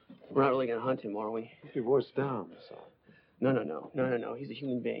We're not really going to hunt him, are we? Your voice down, son. No. He's a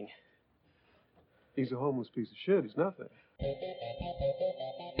human being. He's a homeless piece of shit. He's nothing.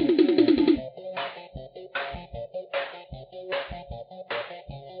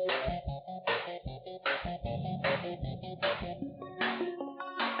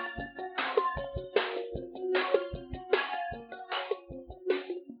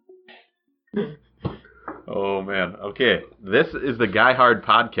 Oh, man. Okay, this is the Guy Hard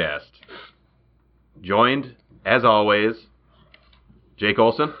Podcast. Joined, as always, Jake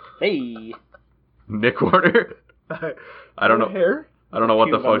Olson. Hey. Nick Warner. I don't know. I don't know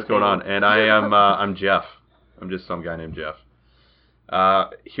what the fuck's going on. And I am I'm Jeff. I'm just some guy named Jeff.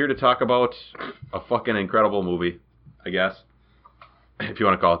 Here to talk about a fucking incredible movie, I guess, if you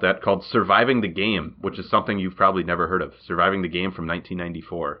want to call it that, called Surviving the Game, which is something you've probably never heard of. Surviving the Game from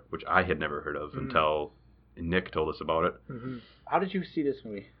 1994, which I had never heard of until Nick told us about it. Mm-hmm. How did you see this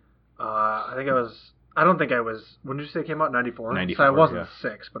movie? I don't think I was. When did you say it came out? 94? 94, so I wasn't yeah.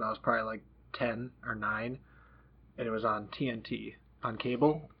 6, but I was probably like 10 or 9. And it was on TNT, on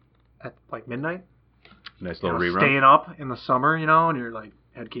cable, at like midnight. Nice little rerun. rerun. Staying up in the summer, and you're like,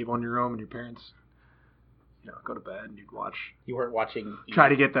 had cable in your room, and your parents, go to bed, and you'd watch. You weren't watching Try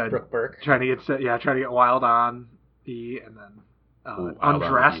to get Brooke Burke? Try to get Wild on E, and then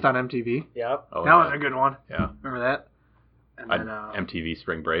Undressed on MTV. Yep. Oh, that was a good one. Yeah. Remember that? And then, MTV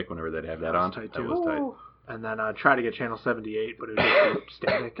Spring Break, whenever they'd have that on. Tight That too. was tight. And then try to get Channel 78, but it was just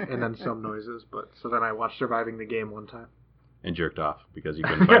static, and then some noises. So then I watched Surviving the Game one time. And jerked off because you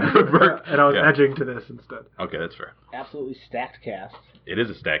couldn't find Brooke Burke. And I was edging to this instead. Okay, that's fair. Absolutely stacked cast. It is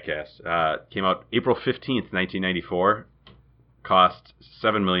a stack cast. Came out April 15th, 1994. Cost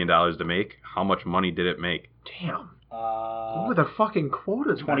 $7 million to make. How much money did it make? Damn. What were the fucking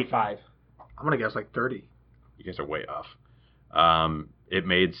quotas? 25. I'm going to guess like 30. You guys are way off. It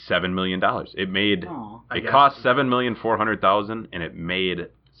made $7 million. It cost $7,400,000 and it made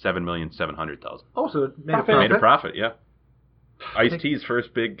 $7,700,000. Oh, so it made a It profit. made a profit, yeah. Ice-T's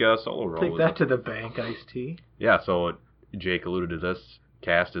first big solo role. Take that to the bank, Ice-T. Yeah, so Jake alluded to this.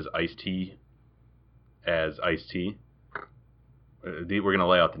 Cast as Ice-T as Ice-T. We're going to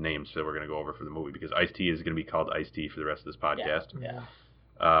lay out the names that we're going to go over for the movie because Ice-T is going to be called Ice-T for the rest of this podcast. Yeah.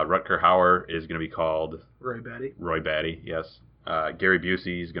 Rutger Hauer is going to be called Roy Batty, yes. Gary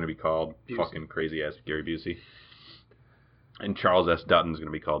Busey is going to be called Busey. fucking crazy-ass Gary Busey. And Charles S. Dutton is going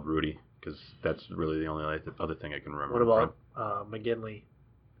to be called Rudy because that's really the only other thing I can remember. What about McGinley,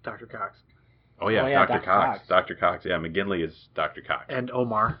 Dr. Cox? Oh, yeah, Dr. Cox. Dr. Cox, yeah. McGinley is Dr. Cox. And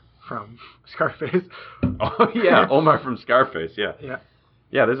Omar from Scarface. Oh, yeah, Omar from Scarface, yeah. Yeah.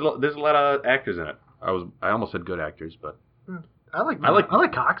 Yeah, there's a lot of actors in it. I almost said good actors, but... I like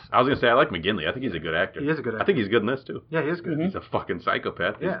Cox. I was going to say, I like McGinley. I think he's a good actor. He is a good actor. I think he's good in this, too. Yeah, he is good. He's a fucking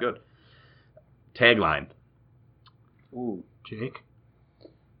psychopath. Yeah. He's good. Tagline. Ooh. Jake?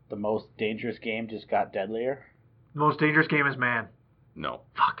 The most dangerous game just got deadlier. The most dangerous game is man. No.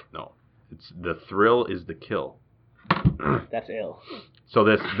 Fuck. No. It's the thrill is the kill. That's ill. So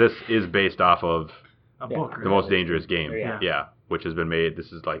this is based off of A book. The Most Dangerous Game. Yeah. Which has been made.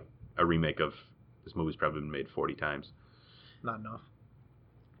 This is like a remake of... This movie's probably been made 40 times. Not enough.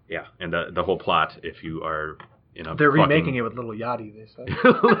 Yeah, and the whole plot, if you are in a They're remaking it with Little Yachty, they said.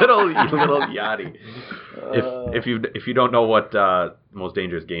 little Yachty. If you don't know what Most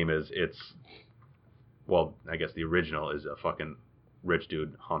Dangerous Game is, it's... Well, I guess the original is a fucking rich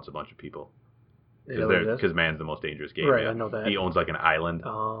dude haunts a bunch of people. Because man's the most dangerous game. Right, yeah. I know that. He owns like an island.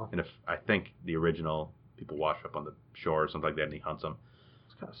 Oh. And I think the original people wash up on the shore or something like that and he hunts them.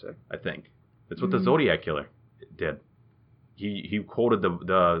 It's kind of sick. I think. That's what the Zodiac Killer did. He quoted the movie,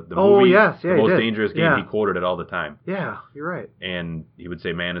 The Most Dangerous Game. Yeah. He quoted it all the time. Yeah, you're right. And he would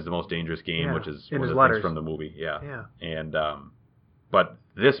say man is the most dangerous game, which is in one his of the letters. things from the movie. Yeah. Yeah. And but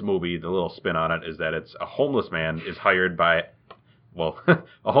this movie, the little spin on it is that it's a homeless man is hired by, well,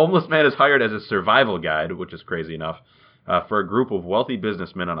 a homeless man is hired as a survival guide, which is crazy enough, for a group of wealthy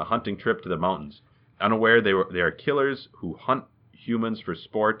businessmen on a hunting trip to the mountains, unaware they are killers who hunt humans for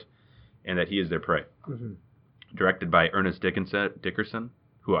sport, and that he is their prey. Mm-hmm. Directed by Ernest Dickerson,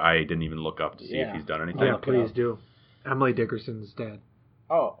 who I didn't even look up to see if he's done anything. Yeah, please do. Emily Dickerson's dad.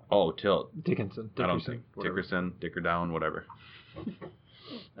 Oh, Tilt. Dickinson. I don't think. Dickerson, Dickerdown, whatever.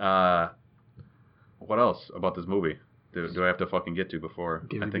 What else about this movie do I have to fucking get to before?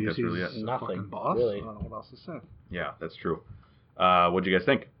 I think that's really it. Nothing. Boss? Really. I don't know what else to say. Yeah, that's true. What'd you guys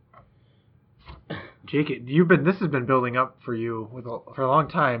think? Jake, this has been building up for you for a long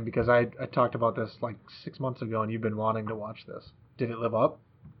time because I talked about this like 6 months ago and you've been wanting to watch this. Did it live up?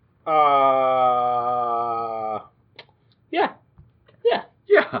 Yeah.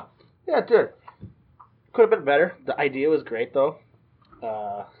 Yeah, it did. Could have been better. The idea was great, though.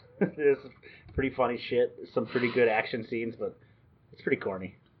 There's pretty funny shit. Some pretty good action scenes, but it's pretty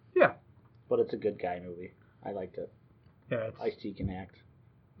corny. Yeah. But it's a good guy movie. I liked it. Yeah, it's Ice-T can act.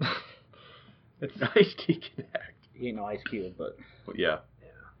 it's Ice-T can act. He ain't no Ice Cube, but... Yeah.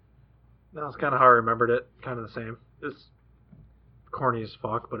 No, it's kind of how I remembered it. Kind of the same. It's corny as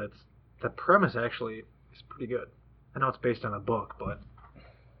fuck, but it's the premise actually is pretty good. I know it's based on a book, but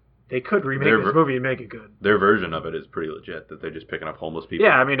they could remake this movie and make it good. Their version of it is pretty legit. That they're just picking up homeless people.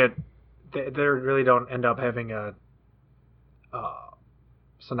 Yeah, I mean they really don't end up having a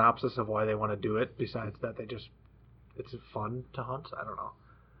synopsis of why they want to do it. Besides that, it's fun to hunt. I don't know.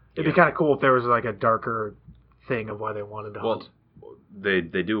 It'd be kind of cool if there was like a darker thing of why they wanted to hunt. They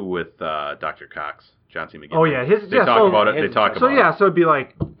do with Dr. Cox, John C. McGinley. Oh yeah, they talk about it. They talk about it. So it'd be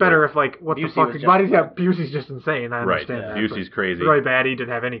like better if like what Busey the fuck? Busey's just insane. I right. understand that. Busey's crazy. Really bad. He didn't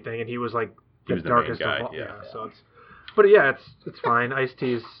have anything, and he was like He was the darkest main guy, of all. yeah. So it's fine.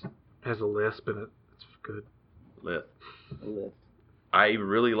 Ice-T has a lisp, and it's good. Lisp. I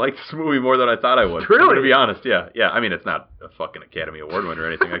really liked this movie more than I thought I would. Really? To be honest, yeah. I mean, it's not a fucking Academy Award winner or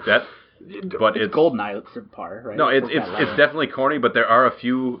anything like that. But it's GoldenEye par, right? No, it's definitely corny, but there are a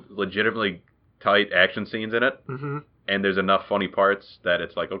few legitimately tight action scenes in it, Mm-hmm. and there's enough funny parts that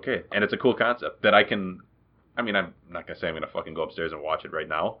it's like, okay. And it's a cool concept that I'm not going to say I'm going to fucking go upstairs and watch it right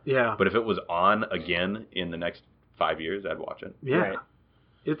now. Yeah. But if it was on again in the next 5 years, I'd watch it. Yeah. Right.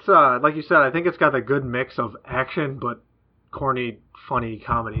 It's like you said, I think it's got a good mix of action but corny, funny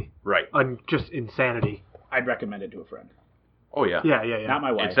comedy. Right. And just insanity. I'd recommend it to a friend. Oh, yeah. Yeah. Not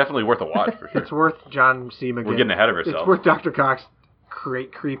my wife. It's definitely worth a watch, for sure. It's worth John C. McGinley. We're getting ahead of ourselves. It's worth Dr. Cox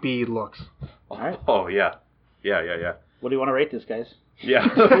creepy looks. All right. Oh, yeah. Yeah. What do you want to rate this, guys? Yeah,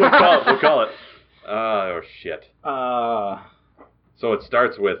 we'll call it. Oh, shit. So it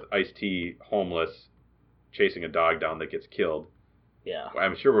starts with Ice-T homeless chasing a dog down that gets killed. Yeah.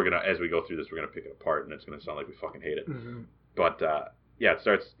 I'm sure we're going to, as we go through this, we're going to pick it apart, and it's going to sound like we fucking hate it. Mm-hmm. But, yeah, it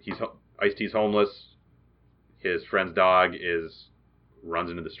starts, Ice-T's homeless, his friend's dog runs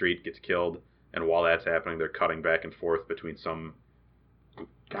into the street, gets killed, and while that's happening, they're cutting back and forth between some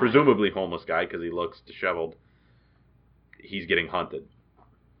presumably homeless guy, because he looks disheveled. He's getting hunted.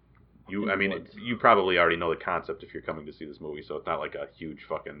 You probably already know the concept if you're coming to see this movie, so it's not like a huge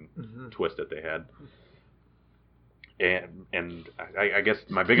fucking twist that they had. And I guess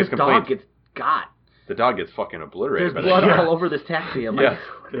my biggest complaint... The dog gets got. The dog gets fucking obliterated. There's blood all over this taxi. I'm like,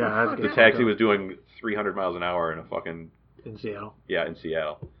 yeah. The taxi was doing 300 miles an hour in a fucking... In Seattle. Yeah, in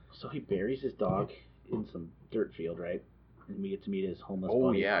Seattle. So he buries his dog in some dirt field, right? And we get to meet his homeless buddy.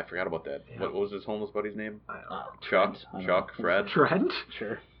 Oh, yeah, I forgot about that. Yeah. What was his homeless buddy's name? Chuck, Fred? Trent?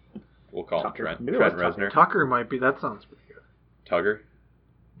 Sure. We'll call Tucker. him Trent. Maybe Trent Tucker. Reznor. Tucker might be. That sounds pretty good. Tugger?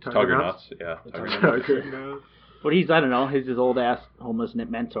 Tugger Nuts? Yeah. Tugger Nuts. But he's, I don't know, he's his old-ass homeless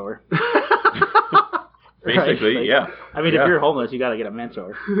mentor. Basically, right? yeah. I mean, if you're homeless, you got to get a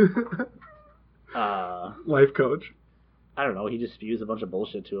mentor. Life coach. I don't know. He just spews a bunch of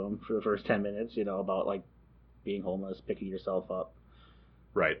bullshit to him for the first 10 minutes, about, like, being homeless, picking yourself up.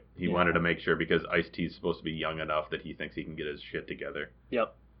 Right. He wanted to make sure, because Ice-T's supposed to be young enough that he thinks he can get his shit together.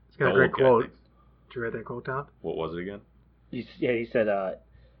 Yep. It's got a great quote. Did you write that quote down? What was it again? He said,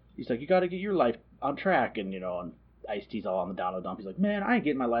 he's like, you got to get your life on track, and, and Ice-T's all on the down dump. He's like, man, I ain't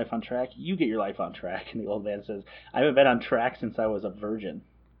getting my life on track. You get your life on track. And the old man says, I haven't been on track since I was a virgin.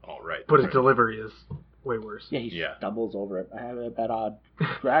 Oh, right. But his delivery is way worse. Yeah, he stumbles over it. I haven't been on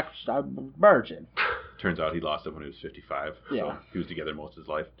track since I was a virgin. Turns out he lost it when he was 55. Yeah. So he was together most of his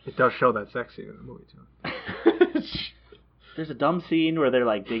life. It does show that sex scene in the movie, too. There's a dumb scene where they're,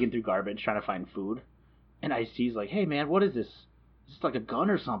 like, digging through garbage trying to find food. And Ice-T's like, hey, man, what is this? Is this like a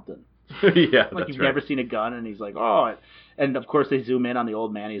gun or something? Yeah, like you've never seen a gun, and he's like, oh, and of course they zoom in on the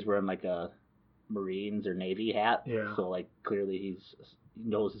old man. He's wearing like a Marines or Navy hat, so like clearly he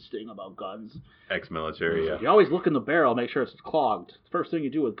knows his thing about guns. Ex-military, yeah. You always look in the barrel, make sure it's clogged. The first thing you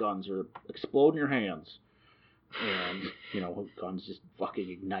do with guns are explode in your hands, and guns just fucking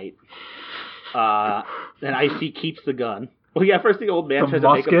ignite. And Ice-T keeps the gun. Well, yeah, first the old man tries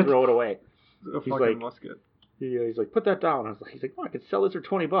to make him throw it away. He's like, musket. He's like, put that down. He's like, oh, I could sell this for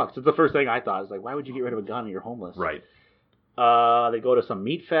 $20. It's the first thing I thought. I was like, why would you get rid of a gun when you're homeless? Right. They go to some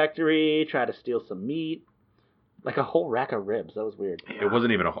meat factory, try to steal some meat. Like a whole rack of ribs. That was weird. Yeah. It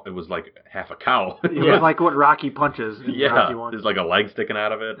wasn't even it was like half a cow. It was like what Rocky punches. Yeah. There's like a leg sticking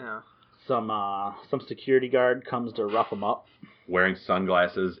out of it. Yeah. Some security guard comes to rough him up. Wearing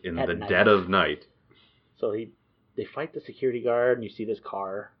sunglasses in the night. dead of night. So they fight the security guard, and you see this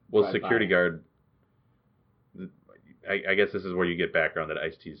car. Well, security guard... I guess this is where you get background that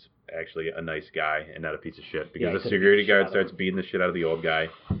Ice-T's actually a nice guy and not a piece of shit. Because Yeah, the security guard starts beating the shit out of the old guy.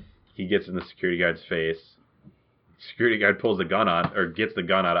 He gets in the security guard's face. Security guard pulls the gun on, or gets the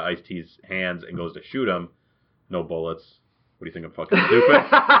gun out of Ice-T's hands and goes to shoot him. No bullets. What do you think, I'm fucking stupid?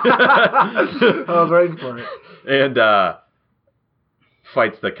 I was waiting for it. And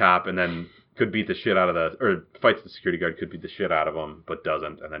fights the cop and then could beat the shit out of fights the security guard, could beat the shit out of him, but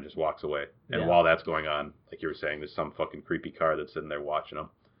doesn't, and then just walks away. And while that's going on, like you were saying, there's some fucking creepy car that's sitting there watching him.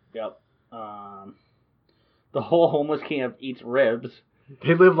 Yep. The whole homeless camp eats ribs.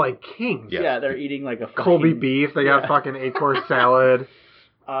 They live like kings. Yes. Yeah, they're eating like a fucking... Colby beef. They got fucking 8-course salad,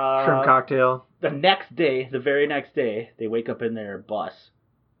 shrimp cocktail. The very next day, they wake up in their bus.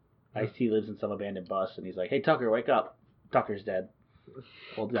 Ice-T lives in some abandoned bus, and he's like, "Hey, Tucker, wake up. Tucker's dead.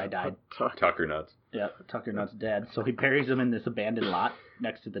 Old guy died." Tucker nuts. Yeah, Tucker nuts dead. So he buries him in this abandoned lot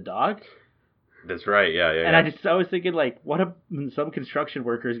next to the dog. That's right, yeah. And I was thinking, like, what if some construction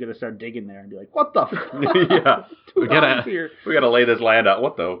worker is going to start digging there and be like, "What the fuck?" Yeah. We here. gotta lay this land out.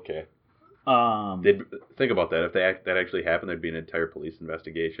 What the? Okay. Think about that. If that actually happened, there'd be an entire police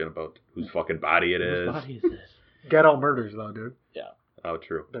investigation about whose fucking body it is. Whose body is this? Ghetto murders, though, dude. Yeah. Oh,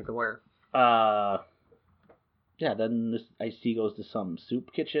 true. Like the where? Yeah, then this Ice-T goes to some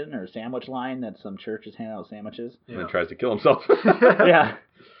soup kitchen or sandwich line that some church is handing out sandwiches. And then tries to kill himself. Yeah.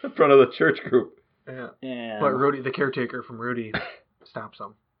 In front of the church group. Yeah. And But Rudy, the caretaker from Rudy, stops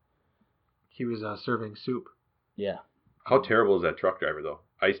him. He was serving soup. Yeah. How terrible is that truck driver, though?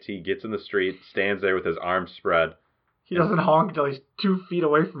 Ice-T gets in the street, stands there with his arms spread. He doesn't honk until he's 2 feet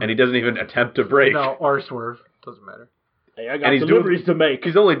away from him. And he doesn't even attempt to brake. No, or swerve. Doesn't matter. Hey, I got deliveries to make.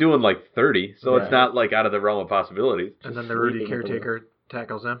 He's only doing like 30, so it's not like out of the realm of possibilities. And then the Rudy caretaker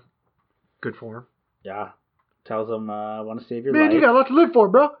tackles him. Good for him. Yeah. Tells him, I want to save your Man, life. you got a lot to live for,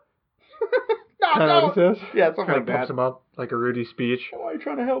 bro. No, Kind of what he says. Yeah, something Kind like of that. pumps him up like a Rudy speech. Why are you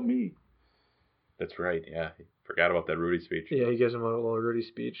trying to help me? That's right, yeah. Forgot about that Rudy speech. Yeah, he gives him a little Rudy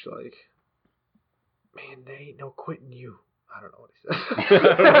speech like, "Man, there ain't no quitting you." I don't know what he says.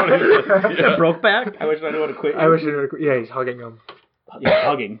 Yeah. Brokeback? I wish I knew how to quit. I wish I knew. Yeah, he's hugging him. Yeah,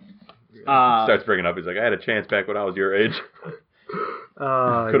 hugging. Starts bringing up. He's like, "I had a chance back when I was your age.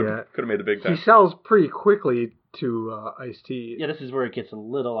 Could have made the big time." He sells pretty quickly to Ice-T. Yeah, this is where it gets a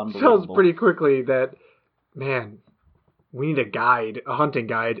little unbelievable. Sells pretty quickly that, man, we need a guide, a hunting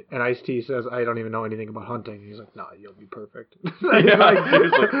guide. And Ice-T says, "I don't even know anything about hunting." He's like, "No, you'll be perfect."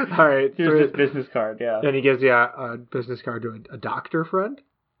 Seriously. All right. Here's his business card, yeah. And he gives a business card to a doctor friend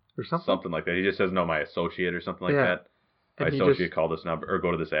or something. Something like that. He just says, "No, my associate," or something like that. My And he associate called this number, or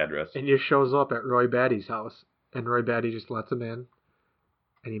go to this address. And he just shows up at Roy Batty's house. And Roy Batty just lets him in.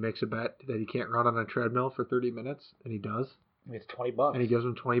 And he makes a bet that he can't run on a treadmill for 30 minutes. And he does. It's $20. And he gives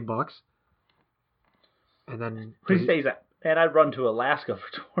him $20. And then... He says that. And I'd run to Alaska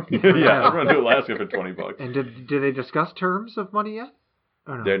for 20 Yeah, I'd run to Alaska for $20. And did they discuss terms of money yet?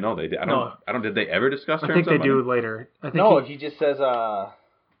 Or no? No, they did. I don't. Did they ever discuss terms? I think they of do money? later. I think No, he just says, I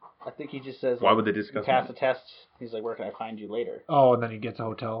think he just says... Why would they discuss pass money? the test. He's like, "Where can I find you later?" Oh, and then he gets a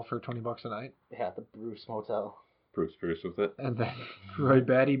hotel for $20 a night. Yeah, the Bruce Motel. Bruce with it. And then Roy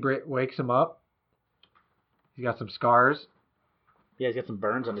Batty wakes him up. He's got some scars. Yeah, he's got some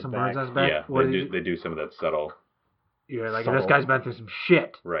burns on his Some back. burns on his back. Yeah, they do some of that subtle. Yeah, like Subtle. this guy's been through some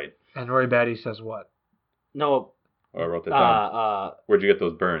shit. Right. And Roy Batty says what? No. Oh, I wrote that down. Where'd you get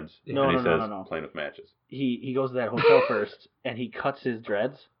those burns? No, and he says, no. playing with matches. He goes to that hotel first, and he cuts his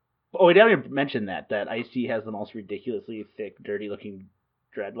dreads. Oh, we didn't even mention that Ice-T has the most ridiculously thick, dirty-looking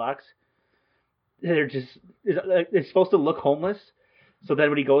dreadlocks. They're just... It's supposed to look homeless, so then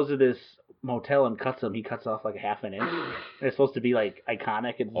when he goes to this motel and cuts them, he cuts off like a half an inch. And it's supposed to be like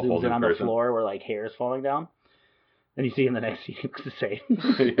iconic. It A whole zooms in new on the person. floor where like hair is falling down. And you see in the next scene, he looks the same.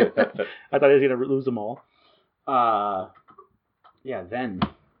 Yeah. I thought he was going to lose them all. Yeah, then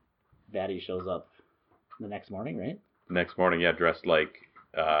Batty shows up the next morning, right? Next morning, yeah, dressed like,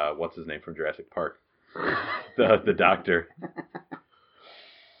 what's his name from Jurassic Park? The doctor.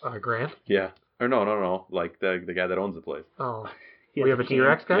 Grant? Yeah. Or no. Like the guy that owns the place. Oh. He We has have a cane.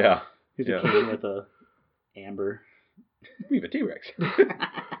 T-Rex guy? Yeah. He's a king with a amber. We have a T-Rex.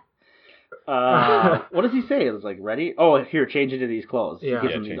 What does he say? It was like, "Ready? Oh, here, change into these clothes." Yeah. He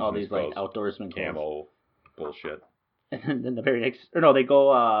gives Yeah, him change all into these these like clothes. outdoorsman clothes. Camo bullshit. And then the very next, or no, they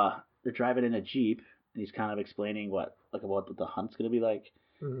go. They're driving in a Jeep, and he's kind of explaining what the hunt's gonna be like.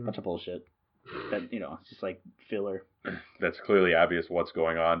 Mhm. Bunch of bullshit. That it's just like filler. That's clearly obvious what's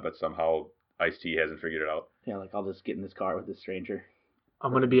going on, but somehow Ice-T hasn't figured it out. Yeah, like I'll just get in this car with this stranger.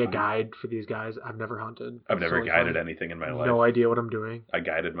 I'm going to be a guide for these guys. I've never hunted. I've never It's guided funny. anything in my life. No idea what I'm doing. I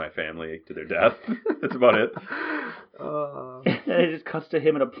guided my family to their death. That's about it. And it just cuts to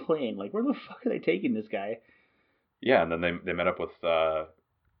him in a plane. Like, where the fuck are they taking this guy? Yeah, and then they met up with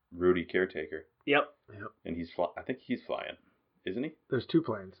Rudy Caretaker, Yep. and I think he's flying, isn't he? There's 2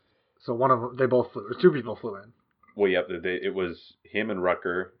 planes. So one of them, they both flew. There's 2 people flew in. Well, yeah, it was him and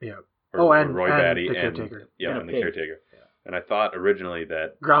Rutger. Yeah. And Roy and Batty the caretaker. and the caretaker. Yeah. And I thought originally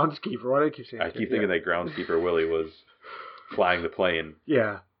that Groundskeeper. Why do I keep saying? I keep thinking that groundskeeper Willie was flying the plane.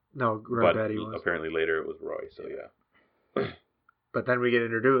 Yeah. No, Roy But Batty was. apparently later it was Roy. So yeah. But then we get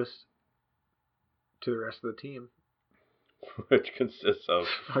introduced to the rest of the team. Which consists of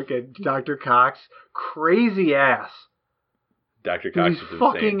Fucking Dr. Cox, crazy ass. Dr. Cox He's is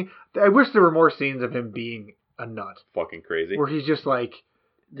fucking. insane. I wish there were more scenes of him being a nut, Fucking crazy. where he's just like.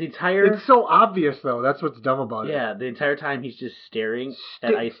 The entire... It's so obvious though. That's what's dumb about it. Yeah, the entire time he's just staring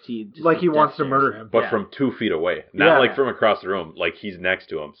at Ice-T. Like he wants to murder him. But from 2 feet away. Not Yeah. like from across the room. Like he's next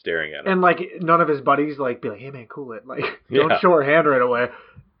to him, staring at him. And like none of his buddies like be like, hey man, cool it. Like don't Yeah. show her hand right away.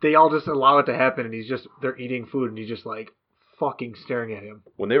 They all just allow it to happen, and they're eating food, and he's just like fucking staring at him.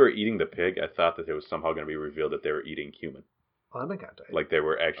 When they were eating the pig, I thought that it was somehow going to be revealed that they were eating human. Well, that'd been kind of tight. Like they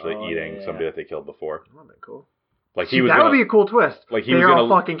were actually eating somebody that they killed before. That'd been cool. Like See, that would be a cool twist. Like he They're was all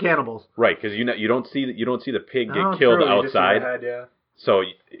gonna, fucking cannibals. right? Because you don't see the pig get Oh, killed true, you just see outside. the head, yeah. So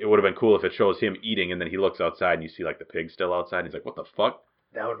it would have been cool if it shows him eating and then he looks outside and you see like the pig still outside. And he's like, "What the fuck?"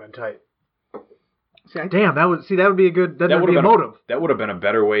 That would have been tight. Damn, that would be a good. That would be a been motive. That would have been a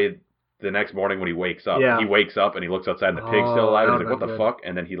better way. The next morning when he wakes up, Yeah. he wakes up and he looks outside and the pig's still alive. that And he's like, would've "What the been fuck?"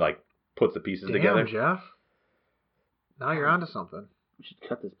 And then he like puts the pieces Damn, together. Jeff. Now you're onto something. We should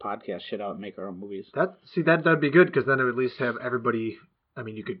cut this podcast shit out and make our own movies. That'd be good, because then it would at least have everybody. I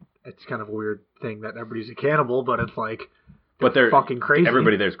mean, you could. It's kind of a weird thing that everybody's a cannibal, but it's like. But they're fucking crazy.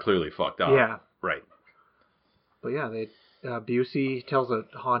 Everybody there's clearly fucked up. Yeah. Right. But yeah, Busey tells a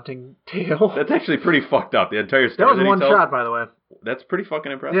haunting tale. That's actually pretty fucked up. The entire That story was he one tells, shot, by the way. That's pretty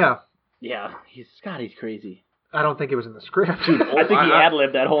fucking impressive. Yeah. Yeah, he's crazy. I don't think it was in the script. I think he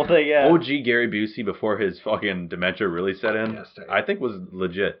ad-libbed that whole thing, yeah. OG Gary Busey, before his fucking dementia really set in, Yes, dude. I think was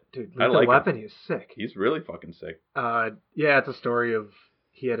legit. Dude, I Lethal like Weapon, he's sick. He's really fucking sick. Yeah, it's a story of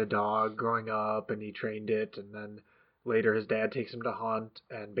he had a dog growing up and he trained it, and then later his dad takes him to hunt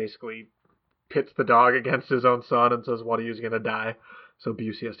and basically pits the dog against his own son and says one of you's gonna die. So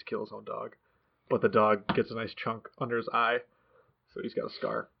Busey has to kill his own dog. But the dog gets a nice chunk under his eye, so he's got a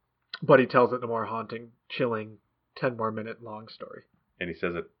scar. But he tells it in a more haunting, chilling, 10 more minute long story. And he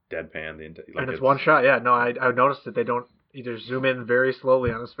says it deadpan. And it's one shot, yeah. No, I noticed that they don't either zoom in very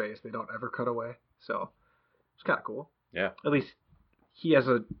slowly on his face. They don't ever cut away. So it's kind of cool. Yeah. At least he has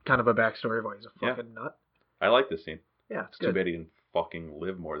a kind of a backstory of why he's a fucking nut. I like this scene. Yeah, It's too bad he didn't fucking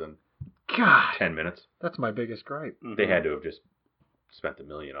live more than God, 10 minutes. that's my biggest gripe. They had to have just spent $1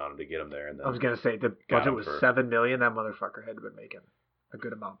 million on him to get him there. And then I was going to say, the got budget him was for- $7 million. That motherfucker had been making a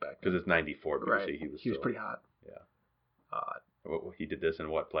good amount back then. Because it's 94 Busey. Right. He was He was still- pretty hot. Yeah. He did this in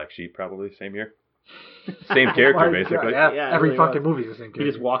what, Black Sheep probably, same year? Same character, My basically. God, Yeah, it every really fucking was. movie's the same He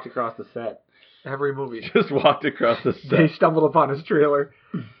character. just walked across the set. Every movie. Just walked across the They set. stumbled upon his trailer,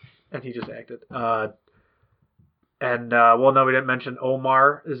 and he just acted. Well, no, we didn't mention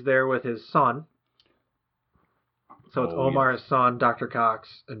Omar is there with his son. So it's Oh, Omar, his son, Dr. Cox,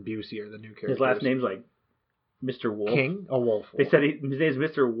 and Busey are the new characters. His last name's like Mr. Wolf. King? Oh, Wolf. They said his name's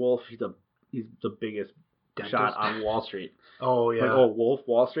Mr. Wolf. He's the biggest Dentist. shot on Wall Street. Oh, yeah. Like, oh, Wolf,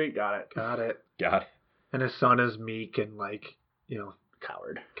 Wall Street? Got it. Got it. God. And his son is meek and, like, you know,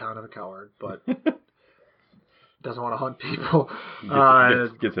 Coward. kind of a coward, but doesn't want to hunt people.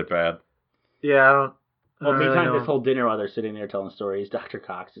 Gets it bad. Yeah, I don't Well, really meantime, know. this whole dinner while they're sitting there telling stories, Dr.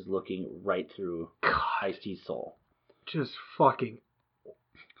 Cox is looking right through God, Ice-T's soul. just fucking...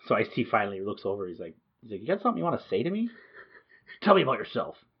 So Ice-T finally looks over. He's like, you got something you want to say to me? Tell me about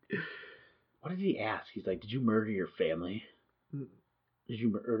yourself. What did he ask? He's like, did you murder your family? Did you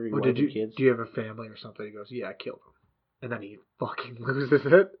murder your wife and kids? Do you have a family or something? He goes, yeah, I killed him. And then he fucking loses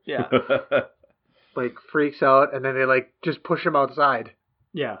it. Yeah. Like, freaks out, and then they, like, just push him outside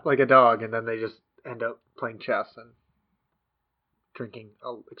Yeah. like a dog, and then they just end up playing chess and drinking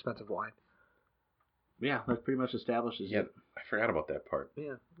expensive wine. Yeah, that pretty much establishes Yeah, it. I forgot about that part.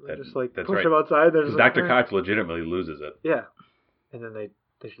 Yeah. They just, like, that's push right. him outside. They're Because just like, Dr. "All right." Cox legitimately loses it. Yeah. And then they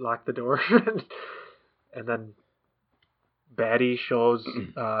lock the door. And then Batty shows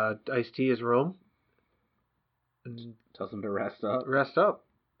Ice-T his room and Tells him to rest up. rest up.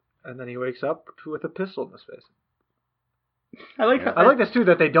 And then he wakes up with a pistol in his face. I like I like this too,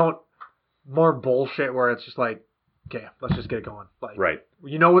 that they don't more bullshit where it's just like, okay, let's just get it going. Like, Right.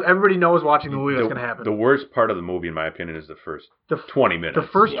 You know, everybody knows watching the movie what's going to happen. The worst part of the movie, in my opinion, is the first 20 minutes. The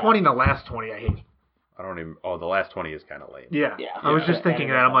first 20 and the last 20 I hate. I don't even... Oh, the last 20 is kind of lame. Yeah. I was just thinking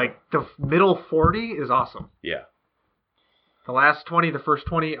that. I'm like, the middle 40 is awesome. Yeah. The last 20, the first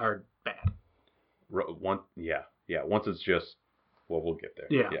 20 are bad. Yeah. Once it's just... Well, we'll get there.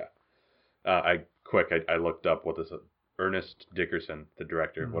 Yeah. I looked up what this... Ernest Dickerson, the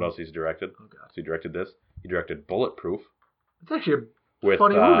director. What else he's directed? Oh, God. So he directed this. He directed Bulletproof. It's actually a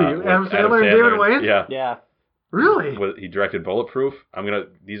funny movie. Adam Sandler and David Wayne? Yeah. Really? He directed Bulletproof.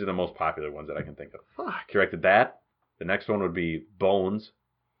 These are the most popular ones that I can think of. Fuck. He directed that. The next one would be Bones.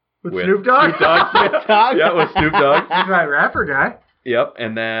 With Snoop Dogg? Yeah, with Snoop Dogg. He's that rapper guy. Yep.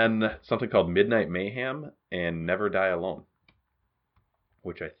 And then something called Midnight Mayhem and Never Die Alone.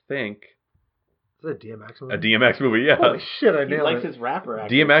 Which I think... Is that a DMX movie? A DMX movie, yeah. Holy shit, I nailed it. He likes his rapper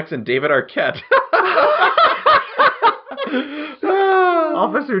actor. DMX and David Arquette.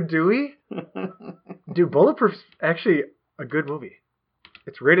 Officer Dewey? Dude, Bulletproof's actually a good movie.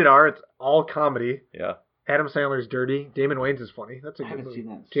 It's rated R. It's all comedy. Yeah. Adam Sandler's dirty. Damon Wayans is funny. That's a good movie. Seen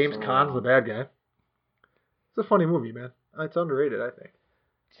that James Caan's the bad guy. It's a funny movie, man. It's underrated, I think.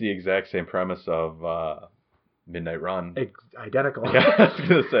 It's the exact same premise of Midnight Run. Identical. Yeah, I was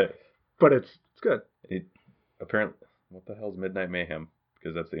going to say. But it's good. Apparently, what the hell's Midnight Mayhem?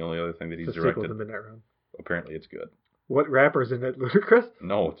 Because that's the only other thing that he's It's a directed. sequel to Midnight Run. Apparently, it's good. What rapper's in it? Ludacris?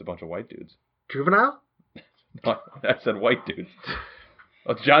 No, it's a bunch of white dudes. Juvenile? No, I said white dudes.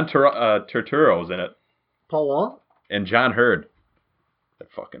 Oh, John Turturro's in it. Paul Wall? And John Hurd. That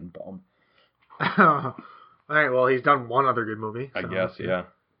fucking bum. All right, well, he's done one other good movie. I guess, yeah.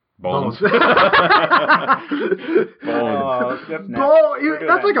 Bones. Bones.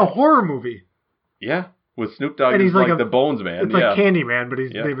 That's like a horror movie. Yeah, with Snoop Dogg. And he's like the Bones Man. It's like Candyman, but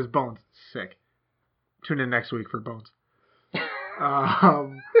his name is Bones. Sick. Tune in next week for Bones.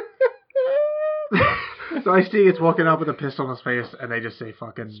 So Ice-T gets woken up with a pistol in his face, and they just say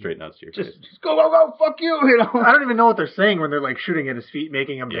fucking... Straight nuts to your face. Just go, fuck you, you know? I don't even know what they're saying when they're like shooting at his feet,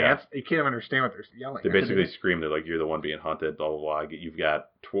 making him dance. You can't even understand what they're yelling. They basically scream, they're like, you're the one being hunted, blah, blah, blah.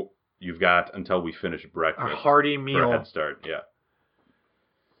 You've got until we finish breakfast. A hearty meal. For a head start, yeah.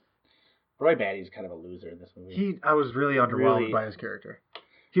 Roy Batty's kind of a loser in this movie. I was really underwhelmed by his character.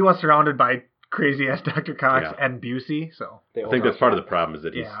 He was surrounded by crazy-ass Dr. Cox and Busey, so... I think that's part of the problem, is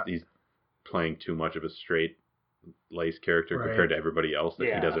that he's playing too much of a straight-laced character compared to everybody else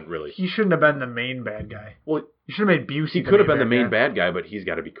that he doesn't really... He shouldn't have been the main bad guy. Well, you should have made Busey He could have been the main bad guy, but he's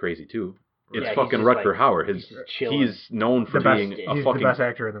got to be crazy, too. It's fucking Rutger Hauer. He's known for being He's the best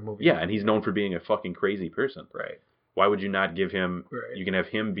actor in the movie. Yeah, and he's known for being a fucking crazy person. Right. Why would you not give him... Right. You can have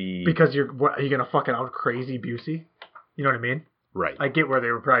him be... Because are you going to fucking out crazy Busey? You know what I mean? Right. I get where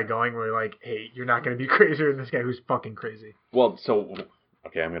they were probably going, where like, hey, you're not going to be crazier than this guy who's fucking crazy. Well, so...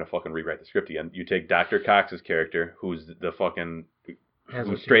 Okay, I'm going to fucking rewrite the script again. You take Dr. Cox's character, who's the fucking...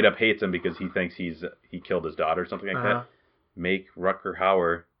 who straight up hates him because he thinks he killed his daughter or something like that. Make Rutger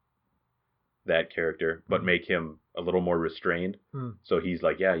Hauer that character, but make him a little more restrained. So he's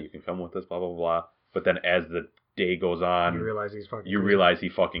like, yeah, you can come with us, blah, blah, blah. But then as the day goes on, you realize he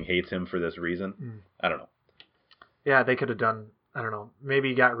fucking hates him for this reason. I don't know. Yeah, they could have done, I don't know,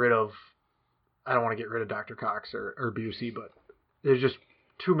 maybe got rid of, I don't want to get rid of Dr. Cox or Busey, but there's just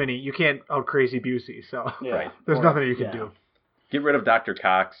too many. You can't out crazy Busey, so there's nothing you can do. Get rid of Dr.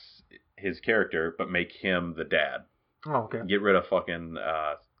 Cox, his character, but make him the dad. Oh, okay. Get rid of fucking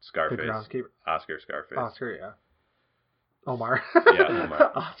Scarface. Oscar Scarface. Oscar, yeah. Omar. Yeah,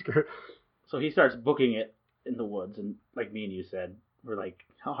 Omar. Oscar. So he starts booking it in the woods, and like me and you said, we're like,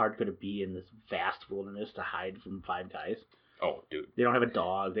 how hard could it be in this vast wilderness to hide from five guys? Oh, dude. They don't have a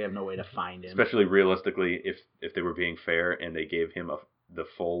dog. They have no way to find him. Especially realistically, if they were being fair and they gave him the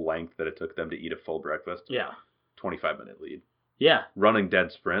full length that it took them to eat a full breakfast. Yeah. 25-minute lead. Yeah. Running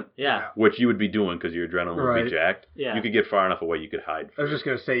dead sprint. Yeah. Which you would be doing because your adrenaline would be jacked. Yeah. You could get far enough away you could hide. I was just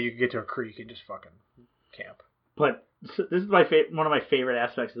going to say, you could get to a creek and just fucking camp. But so this is one of my favorite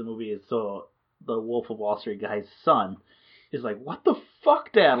aspects of the movie is the Wolf of Wall Street guy's son is like, what the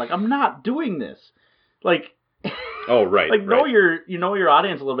fuck, Dad? Like, I'm not doing this. Like... Oh, right. Like, know your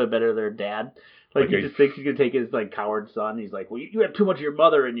audience a little bit better there, Dad. Like he just thinks he's gonna take his like coward son. He's like, well, you have too much of your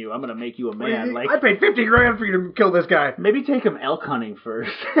mother in you. I'm gonna make you a man. Like, I paid $50,000 for you to kill this guy. Maybe take him elk hunting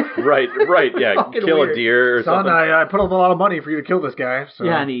first. right. Yeah, kill weird. A deer or something. I put up a lot of money for you to kill this guy. So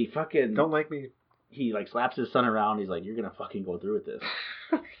yeah, and he fucking don't like me. He like slaps his son around. He's like, you're gonna fucking go through with this.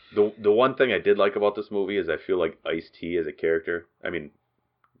 The one thing I did like about this movie is I feel like Ice-T as a character. I mean,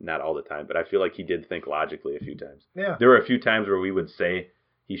 not all the time, but I feel like he did think logically a few times. Yeah. There were a few times where we would say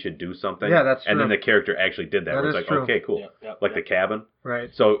he should do something. Yeah, that's And then true. the character actually did that. That Where it's is like, true. okay, cool. Like the cabin. Right.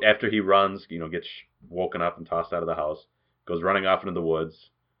 So after he runs, gets woken up and tossed out of the house, goes running off into the woods.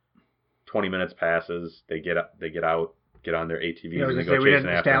 20 minutes passes. They get out, get on their ATVs, Yeah, I was and they gonna go say, we chasing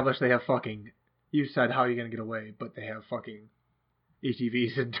didn't after establish they have fucking. You said how are you gonna get away, but they have fucking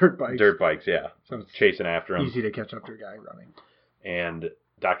ATVs and dirt bikes. dirt bikes. Yeah, So it's chasing after him. easy to catch up to a guy running. And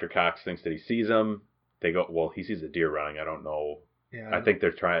Dr. Cox thinks that he sees him. They go, well, he sees a deer running. I don't know. Yeah. I think they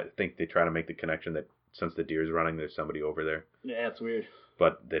try to make the connection that since the deer's running, there's somebody over there. Yeah, it's weird.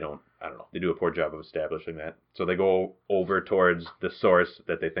 But they don't. I don't know. They do a poor job of establishing that. So they go over towards the source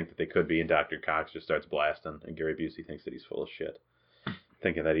that they think that they could be, and Dr. Cox just starts blasting, and Gary Busey thinks that he's full of shit,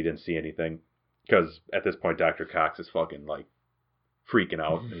 thinking that he didn't see anything. Because at this point, Dr. Cox is fucking, like, freaking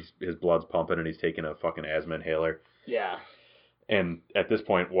out. His blood's pumping, and he's taking a fucking asthma inhaler. Yeah. And at this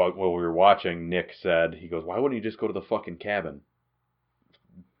point, while we were watching, Nick said, he goes, why wouldn't you just go to the fucking cabin?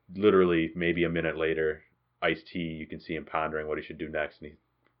 Literally, maybe a minute later, Ice-T, you can see him pondering what he should do next, and he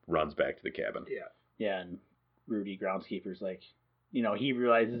runs back to the cabin. Yeah. Yeah, and Rudy, groundskeeper's like, he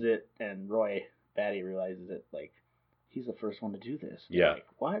realizes it, and Roy, Batty, realizes it, like, he's the first one to do this. And Yeah. like,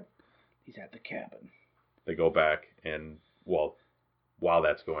 what? He's at the cabin. They go back, and, well, while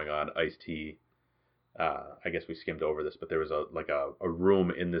that's going on, Ice-T, I guess we skimmed over this, but there was a room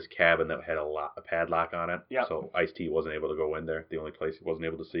in this cabin that had a padlock on it. Yep. So Ice-T wasn't able to go in there. The only place he wasn't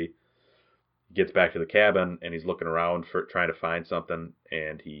able to see. He gets back to the cabin, and he's looking around for trying to find something,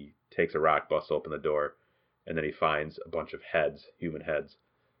 and he takes a rock, busts open the door, and then he finds a bunch of heads, human heads.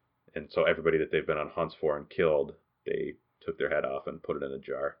 And so everybody that they've been on hunts for and killed, they took their head off and put it in a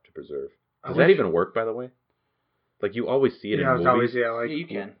jar to preserve. Does that even work, by the way? Like, you always see it in movies. Always, like, Yeah,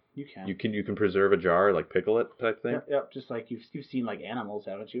 you can. You can preserve a jar, like pickle it type thing. Yep. Just like you've seen like animals,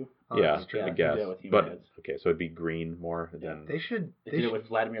 haven't you? Yeah, that's true. I Yeah, guess. they do that with human But heads. okay, so it'd be green more than. They should. They did it with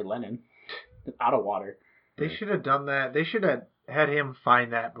Vladimir Lenin. Out of water. They should have done that. They should have had him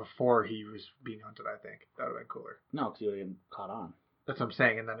find that before he was being hunted. I think that would have been cooler. No, because he would have been caught on. That's what I'm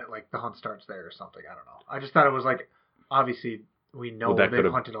saying. And then the hunt starts there or something. I don't know. I just thought it was like, obviously we know Well,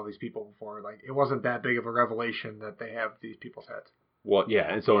 they've hunted all these people before. Like, it wasn't that big of a revelation that they have these people's heads. Well,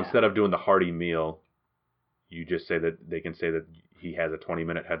 yeah, and so Yeah. instead of doing the hearty meal, you just say that they can say that he has a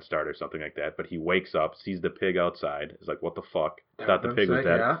 20-minute head start or something like that. But he wakes up, sees the pig outside, is like, "What the fuck?" Thought the pig was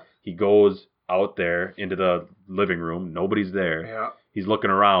dead. Yeah. He goes out there into the living room. Nobody's there. Yeah. He's looking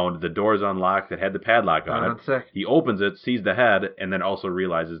around. The door's unlocked. That had the padlock on it. Sick. He opens it, sees the head, and then also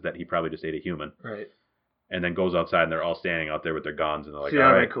realizes that he probably just ate a human. Right. And then goes outside, and they're all standing out there with their guns, and they're like, See, "All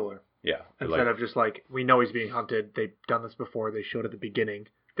that would right, be cooler. yeah." They're Instead like, of just like, we know he's being hunted. They've done this before. They showed at the beginning.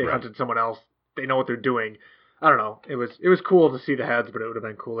 They Right. hunted someone else. They know what they're doing. I don't know. It was cool to see the heads, but it would have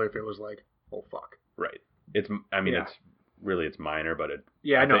been cooler if it was like, oh fuck. right. It's. I mean, Yeah. it's minor, but it.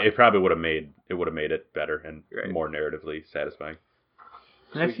 Yeah, I know. It probably would have made it better and Right. more narratively satisfying.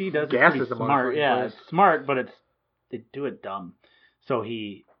 And actually, he does it Gas pretty is a smart. motherfucking Yeah, place. it's smart, but they do it dumb. So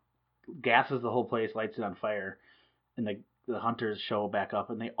he gasses the whole place, lights it on fire, and the hunters show back up,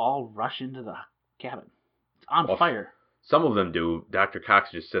 and they all rush into the cabin. It's on Well, fire. Some of them do. Dr.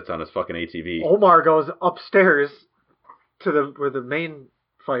 Cox just sits on his fucking ATV. Omar goes upstairs to where the main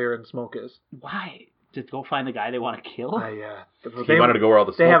fire and smoke is. Why? To go find the guy they want to kill? He wanted to go where all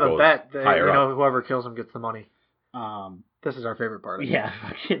the They smoke have a goes. bet. Higher up. Whoever kills him gets the money. Um, This is our favorite part. yeah,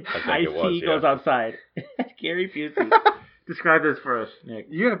 fucking I think it was, Ice-T yeah. goes outside. Gary Busey. Describe this for us. Nick.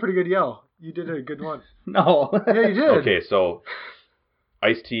 You had a pretty good yell. You did a good one. No. Yeah, you did. Okay, so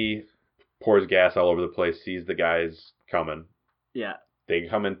Ice-T pours gas all over the place, sees the guys coming. Yeah. They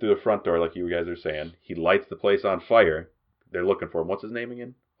come in through the front door, like you guys are saying. He lights the place on fire. They're looking for him. What's his name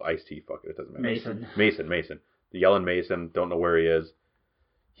again? Ice-T. Fuck it. It doesn't matter. Mason. The yelling Mason. Don't know where he is.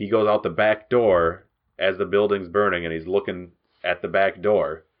 He goes out the back door as the building's burning, and he's looking at the back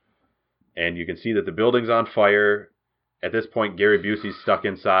door. And you can see that the building's on fire. At this point, Gary Busey's stuck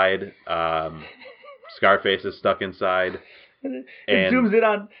inside. Scarface is stuck inside. It And- zooms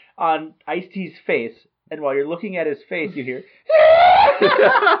in on Ice-T's face, and while you're looking at his face, you hear,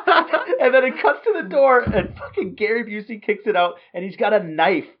 and then it cuts to the door, and fucking Gary Busey kicks it out, and he's got a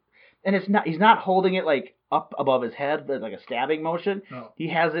knife, and he's not holding it like up above his head, but like a stabbing motion. No. He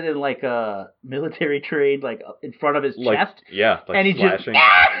has it in like a military trade, like in front of his chest, Yeah, like and he slashing.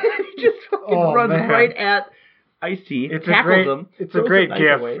 he just fucking runs man. right at Ice-T, It's tackles him. It's a throws great the knife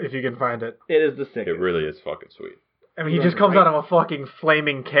gif away. if you can find it. It is the sickest. It really is fucking sweet. I mean, he just comes out of a fucking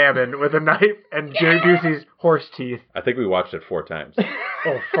flaming cabin with a knife and Jerry Busey's horse teeth. I think we watched it 4 times.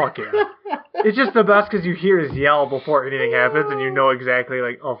 Oh, fuck yeah. It's just the best because you hear his yell before anything happens and you know exactly,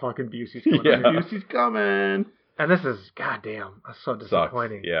 like, oh, fucking Busey's coming. Yeah. Busey's coming. And this is, goddamn, so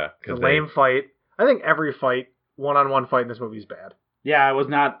disappointing. Sucks. Yeah. It's a lame fight. I think every fight, one-on-one fight in this movie is bad. Yeah, it was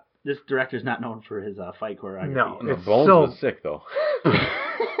not. This director's not known for his fight choreography. No, Bones was sick though.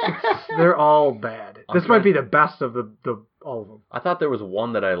 They're all bad. This might be the best of the all of them. I thought there was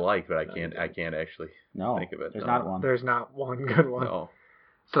one that I liked, but I can't actually think of it. There's not one. There's not one good one. No.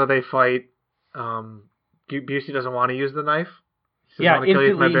 So they fight. Busey doesn't want to use the knife. He Yeah, "I wanna kill you with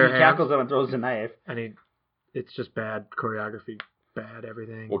instantly my bare he hands." tackles him and throws the knife. And it's just bad choreography, bad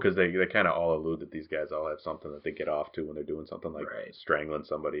everything. Well, because they kind of all allude that these guys all have something that they get off to when they're doing something like strangling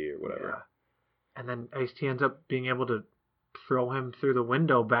somebody or whatever. Yeah. And then Ice-T ends up being able to throw him through the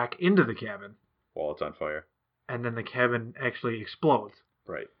window back into the cabin. While it's on fire. And then the cabin actually explodes.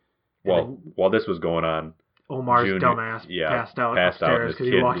 Right. Well, while this was going on, Omar's Junior, dumbass passed out upstairs because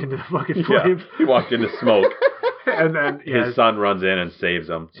he walked into the fucking flames. He walked into smoke. And then his son runs in and saves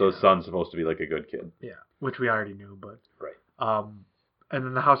him. So his son's supposed to be like a good kid. Yeah, which we already knew, but right. And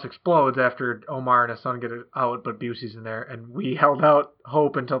then the house explodes after Omar and his son get out, but Busey's in there, and we held out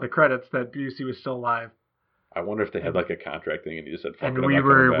hope until the credits that Busey was still alive. I wonder if they had like a contract thing and he just said, "Fuck and it,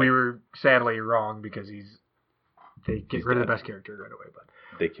 we were sadly wrong because they get rid of the best character right away, but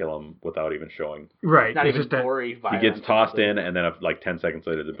they kill him without even showing. Right, not even gory. He gets tossed in, and then like 10 seconds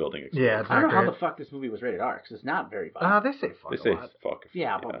later, the building explodes. Yeah, I don't know how the fuck this movie was rated R because it's not very violent. They say fuck. They say fuck.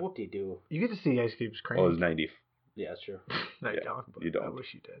 Yeah, but what they do? You get to see Ice Cube's crank. Oh, it was 90. Yeah, that's true. No, you don't. You don't. I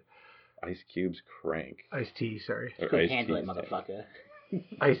wish you did. Ice Cube's crank. Ice-T, sorry. Or Couldn't handle it, motherfucker.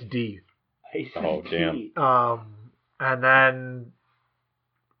 Ice-D. Oh, damn. And then,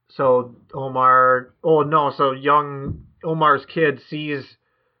 so young Omar's kid sees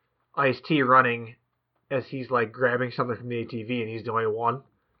Ice-T running as he's like grabbing something from the ATV, and he's the only one.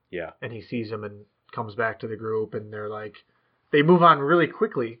 Yeah. And he sees him and comes back to the group, and they're like, they move on really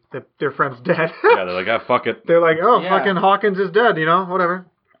quickly. Their friend's dead. Yeah, they're like, ah, fuck it. They're like, fucking Hawkins is dead, whatever.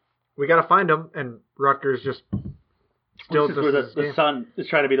 We gotta find him, and Rutger's just still. This is where the son is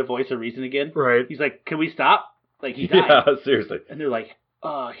trying to be the voice of reason again. Right. He's like, can we stop? Like, he died. Yeah, seriously. And they're like,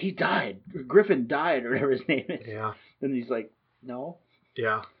 he died. Griffin died, or whatever his name is. Yeah. And he's like, no.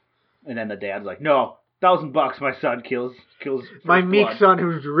 Yeah. And then the dad's like, no, $1,000 my son kills my meek blood. son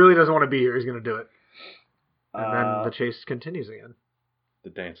who really doesn't want to be here is gonna do it. And then the chase continues again. The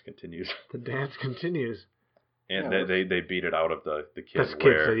dance continues. The dance continues. And they beat it out of the kid. This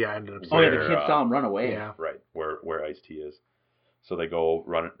kid, ended up. Oh yeah, the kid saw him run away. Yeah. Right, where Ice-T is. So they go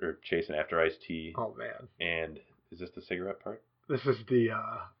chasing after Ice-T. Oh man. And is this the cigarette part? This is the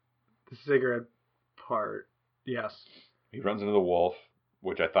cigarette part. Yes. He runs into the wolf,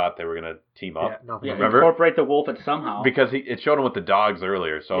 which I thought they were gonna team up. Yeah, nothing. Yeah, remember? Incorporate the wolf somehow. Because it showed him with the dogs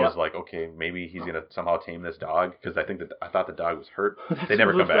earlier, so I was like, okay, maybe he's gonna somehow tame this dog. Because I thought the dog was hurt. They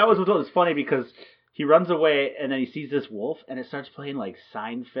never come back. That was funny because he runs away and then he sees this wolf and it starts playing like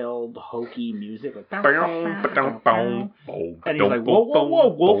Seinfeld hokey music, like and he's like,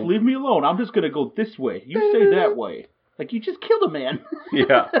 whoa, wolf, leave me alone. I'm just gonna go this way. You say that way. Like, you just killed a man.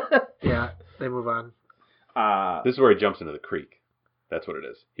 Yeah. Yeah. They move on. This is where he jumps into the creek. That's what it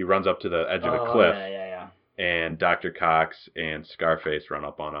is. He runs up to the edge of a cliff. Yeah. And Dr. Cox and Scarface run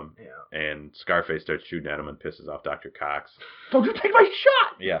up on him. Yeah. And Scarface starts shooting at him and pisses off Dr. Cox. Don't you take my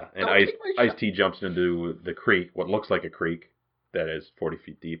shot! Yeah. And Don't take my shot. Ice-T jumps into the creek, what looks like a creek that is 40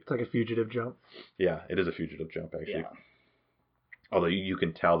 feet deep. It's like a fugitive jump. Yeah, it is a fugitive jump, actually. Yeah. Although you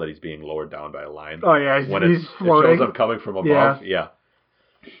can tell that he's being lowered down by a line. Oh yeah, when he's it floating. shows him coming from above. Yeah.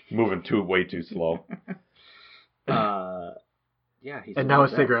 Moving way too slow. Yeah. And now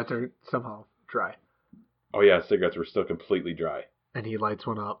his cigarettes are somehow dry. Oh yeah, cigarettes were still completely dry. And he lights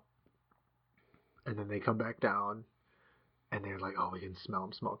one up. And then they come back down. And they're like, oh, we can smell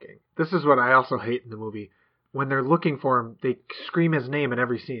him smoking. This is what I also hate in the movie. When they're looking for him, they scream his name in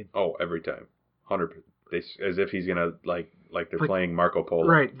every scene. Oh, every time. 100%. As if he's gonna like they're playing Marco Polo.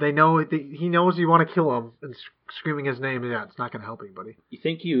 Right. They know he knows you want to kill him, and screaming his name, yeah, it's not gonna help anybody. You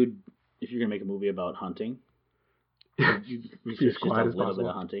think if you're gonna make a movie about hunting, you research just a little bit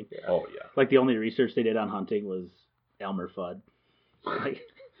of hunting? Yeah. Oh yeah. Like, the only research they did on hunting was Elmer Fudd. Like,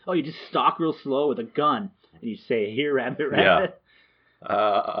 you just stalk real slow with a gun, and you say, "Here, rabbit, rabbit."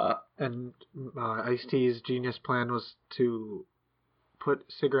 Yeah. And Ice-T's genius plan was to put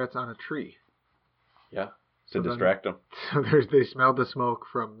cigarettes on a tree. Yeah. To distract him. So they smelled the smoke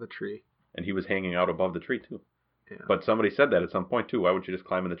from the tree. And he was hanging out above the tree too. Yeah. But somebody said that at some point too. Why would you just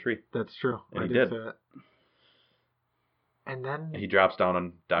climb in the tree? That's true. And I he did. say that. And then he drops down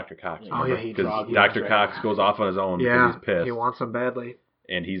on Dr. Cox. Oh yeah, he because drops. Dr. Cox goes off on his own because he's pissed. He wants him badly.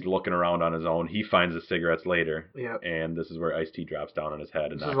 and he's looking around on his own. He finds the cigarettes later. Yep. And this is where Ice-T drops down on his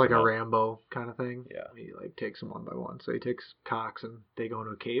head and This knocks is like him a out. Rambo kind of thing. Yeah. He like takes them one by one. So he takes Cox and they go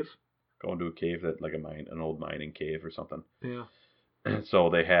into a cave. Go into a cave an old mining cave or something. Yeah. So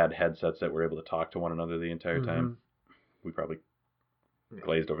they had headsets that were able to talk to one another the entire time. We probably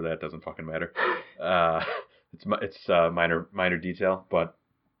glazed over that. Doesn't fucking matter. It's minor detail, but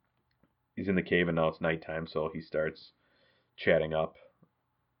he's in the cave and now it's nighttime, so he starts chatting up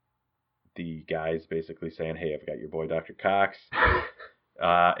the guys, basically saying, "Hey, I've got your boy Dr. Cox.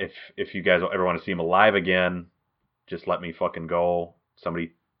 If you guys ever want to see him alive again, just let me fucking go.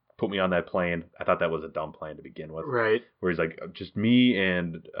 Somebody put me on that plane." I thought that was a dumb plane to begin with. Right. Where he's like, just me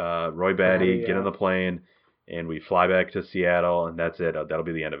and Roy Batty get on the plane, and we fly back to Seattle, and that's it. That'll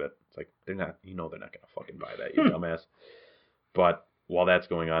be the end of it. It's like, they're not going to fucking buy that, you dumbass. But while that's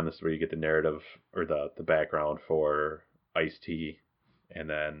going on, this is where you get the narrative, or the background for Ice-T, and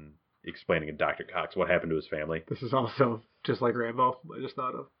then explaining to Dr. Cox what happened to his family. This is also just like Rambo. I just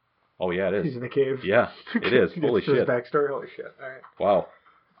thought of. Oh, yeah, it is. He's in the cave. Yeah, it is. Holy shit. His backstory. Holy shit. All right. Wow.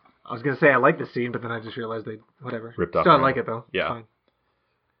 I was going to say I like the scene, but then I just realized whatever. Ripped off. Still, I like it, though. Yeah. It's fine.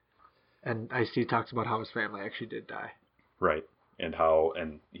 And Ice-T talks about how his family actually did die. Right. And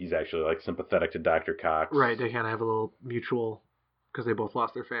he's actually like sympathetic to Dr. Cox. Right. They kind of have a little mutual, because they both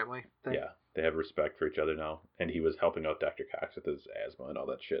lost their family thing. Yeah. They have respect for each other now. And he was helping out Dr. Cox with his asthma and all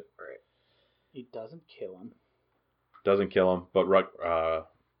that shit. Right. He doesn't kill him. Doesn't kill him, but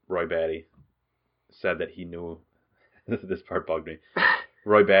Roy Batty said that he knew. This part bugged me.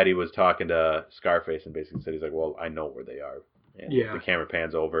 Roy Batty was talking to Scarface and basically said, he's like, well, I know where they are. And the camera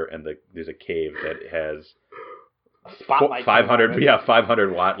pans over, and there's a cave that has Spotlight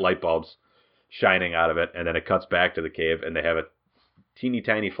 500 watt light bulbs shining out of it, and then it cuts back to the cave, and they have a teeny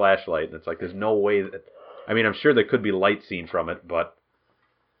tiny flashlight, and it's like, there's no way that, I mean, I'm sure there could be light seen from it, but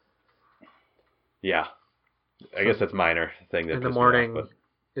yeah, I guess that's minor thing that in the pissed morning, me off,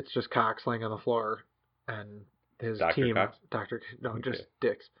 it's just Cox laying on the floor, and his Dr. team, Cox? just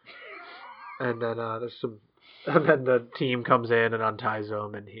Dix, and then and then the team comes in and unties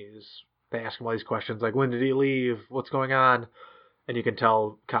him, and they ask him all these questions like, when did he leave? What's going on? And you can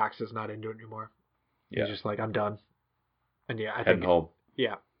tell Cox is not into it anymore. Yeah. He's just like, I'm done. And yeah, I heading think home.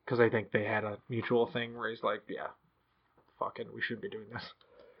 Yeah, because I think they had a mutual thing where he's like, yeah, fucking, we shouldn't be doing this.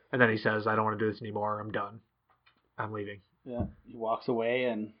 And then he says, I don't want to do this anymore. I'm done. I'm leaving. Yeah, he walks away,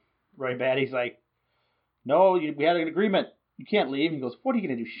 and Roy Batty's like, no, we had an agreement. You can't leave. He goes, what are you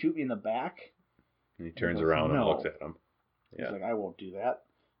going to do, shoot me in the back? And he turns goes, around and "No." looks at him. Yeah. He's like, I won't do that.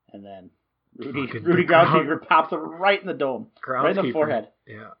 And then Rudy Groundskeeper pops him right in the dome. Right in the forehead.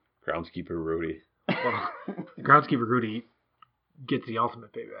 Yeah. Groundskeeper Rudy. Well, Groundskeeper Rudy gets the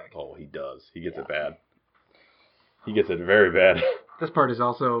ultimate payback. Oh, he does. He gets it bad. He gets it very bad. This part is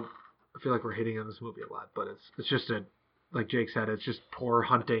also, I feel like we're hitting on this movie a lot, but it's just like Jake said, it's just poor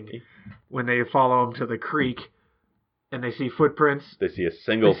hunting. When they follow him to the creek and they see footprints. They see a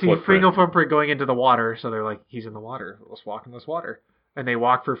single footprint. Single footprint going into the water, so they're like, he's in the water. Let's walk in this water. And they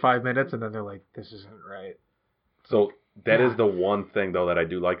walk for 5 minutes, and then they're like, this isn't right. So that is the one thing, though, that I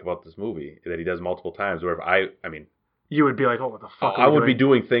do like about this movie, that he does multiple times, where if I mean... You would be like, oh, what the fuck I would be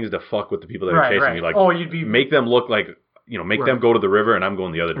doing things to fuck with the people that are chasing me. Like, you'd be... Make them look like, make them go to the river, and I'm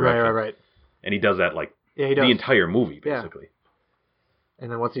going the other direction. Right. And he does that, he does. the entire movie, basically. Yeah.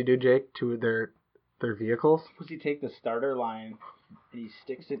 And then what's he do, Jake, to their vehicles? Does he take the starter line and he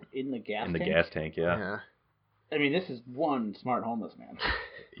sticks it in the gas tank? In the gas tank, yeah. I mean, this is one smart homeless man.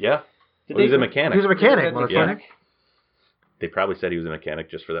 Yeah. He's a mechanic. He's a mechanic, motherfucker. Yeah. They probably said he was a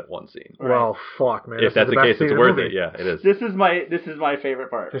mechanic just for that one scene. Right. Well, fuck, man. If that's the case, it's worth it. Yeah, it is. This is my favorite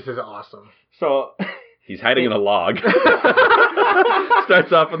part. This is awesome. So he's hiding in a log.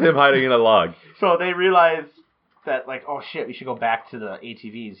 Starts off with him hiding in a log. So they realize that, like, oh shit, we should go back to the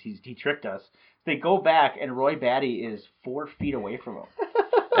ATVs. He tricked us. They go back, and Roy Batty is 4 feet away from him.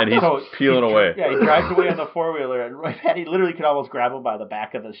 And he's peeling away. Yeah, he drives away on the 4-wheeler, and Roy Batty literally could almost grab him by the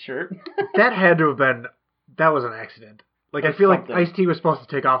back of his shirt. That had to have been... That was an accident. Like, I feel like Ice-T was supposed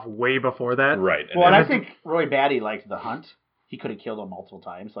to take off way before that. Right. And I think Roy Batty liked the hunt. He could have killed him multiple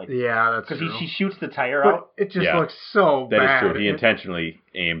times. Like, yeah, that's true. Because he shoots the tire out. It just looks so bad. That is true. He intentionally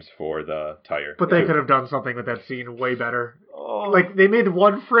aims for the tire. But they could have done something with that scene way better. Oh. Like, they made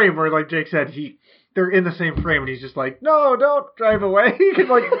one frame where, like Jake said, they're in the same frame, and he's just like, no, don't drive away. He can,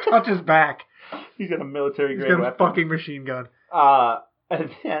 like, touch his back. He's got a military-grade weapon. He's got a fucking machine gun. And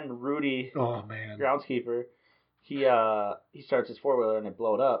then Rudy, groundskeeper, he starts his 4-wheeler, and they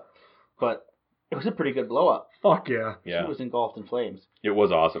blow it up. But it was a pretty good blow-up. Fuck yeah. Yeah. He was engulfed in flames. It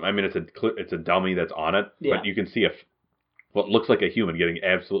was awesome. I mean, it's a dummy that's on it, but you can see what looks like a human getting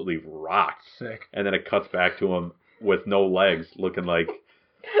absolutely rocked. Sick. And then it cuts back to him with no legs, looking like...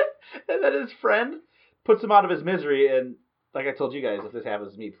 And then his friend puts him out of his misery, and like I told you guys, if this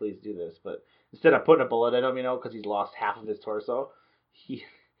happens to me, please do this. But instead of putting a bullet in him, because he's lost half of his torso, he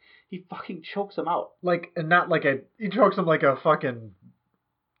fucking chokes him out. And not like he chokes him like a fucking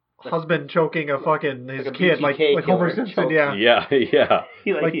husband choking a fucking his like a kid, like Homer Simpson, chokes. yeah. Yeah.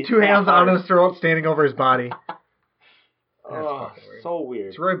 He's 2 hands on his throat, standing over his body. Oh, weird. so weird.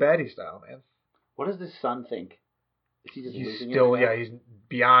 It's Roy Batty style, man. What does this son think? Is he just He's losing still, it? he's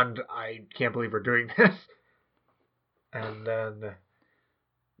beyond, I can't believe we're doing this. And then...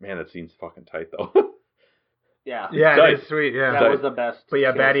 Man, that scene's fucking tight, though. Yeah. Yeah, tight. it is sweet, yeah. That was the best. But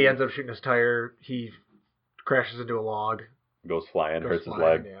yeah, kill Batty scene. ends up shooting his tire. He crashes into a log. Goes flying, hurts his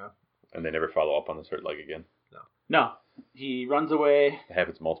flying, leg, yeah. and they never follow up on this hurt leg again. No. He runs away. It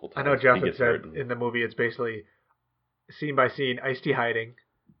happens multiple times. I know Jeff He had gets hurt said and- in the movie it's basically scene by scene, Ice-T hiding.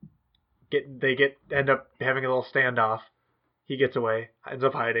 End up having a little standoff. He gets away, ends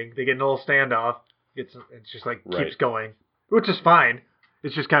up hiding. They get in a little standoff. It's just like Right. keeps going, which is fine.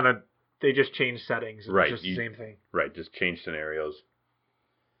 It's just kind of they just change settings. It's Right, just the same thing. Right, just change scenarios.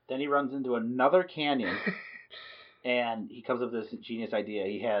 Then he runs into another canyon, and he comes up with this genius idea.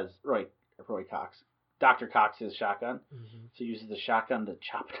 He has Roy Cox, Dr. Cox's shotgun. Mm-hmm. So he uses the shotgun to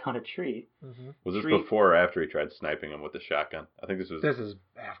chop down a tree. Mm-hmm. Was this Tree- before or after he tried sniping him with the shotgun? I think this was... This is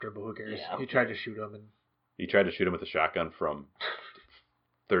after, but who cares? Yeah, He okay. tried to shoot him, and He tried to shoot him with a shotgun from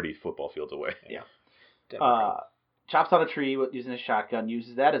 30 football fields away. Yeah. Democrat. Chops down a tree using his shotgun,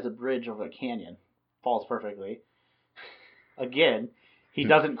 uses that as a bridge over a canyon. Falls perfectly. Again, he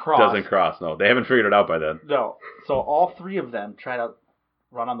doesn't cross. Doesn't cross, no. They haven't figured it out by then. No. So all three of them try to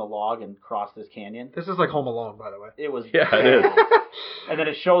run on the log and cross this canyon. This is like Home Alone, by the way. It was Yeah, it is. And then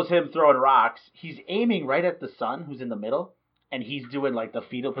it shows him throwing rocks. He's aiming right at the son, who's in the middle, and he's doing like the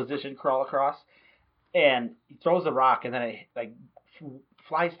fetal position crawl across. And he throws a rock, and then it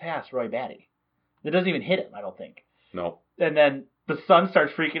flies past Roy Batty. It doesn't even hit him, I don't think. No. And then the son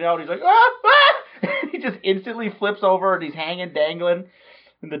starts freaking out. He's like, ah, ah! He just instantly flips over, and he's hanging, dangling.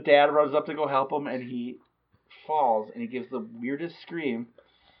 And the dad runs up to go help him, and he falls, and he gives the weirdest scream.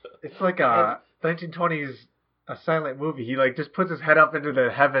 It's like a 1920s a silent movie. He like just puts his head up into the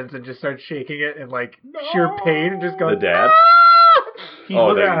heavens and just starts shaking it in like sheer pain and just goes. The dad? He Oh,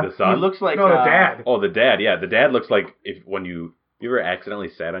 looks, the son? He looks like No, the dad. Oh, the dad, yeah. The dad looks like when you ever accidentally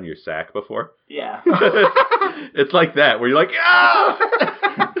sat on your sack before? Yeah. It's like that, where you're like,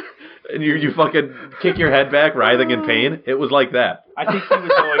 ah! And you fucking kick your head back, writhing in pain. It was like that. I think he was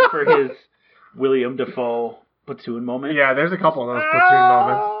going for his William Dafoe platoon moment. Yeah, there's a couple of those platoon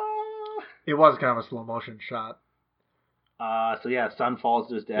moments. It was kind of a slow motion shot. So yeah, son falls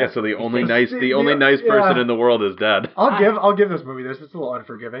to his dad. Yeah, so the only The- nice person in the world is dead. I'll give this movie this. It's a little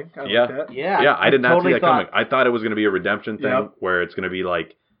unforgiving. I Yeah. like that. Yeah. Yeah, I did not totally see that coming. I thought it was going to be a redemption thing Yep. where it's going to be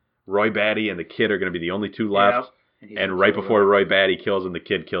like Roy Batty and the kid are going to be the only two left. Yep. And right before Roy Batty kills him, the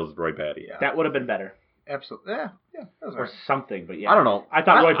kid kills Roy Batty. Yeah. That would have been better. Absolutely. Yeah. That was Or alright. something, but yeah. I don't know. I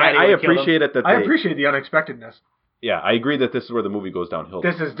thought Roy Batty I would've killed him. appreciate it that I they, appreciate the unexpectedness. Yeah, I agree that this is where the movie goes downhill.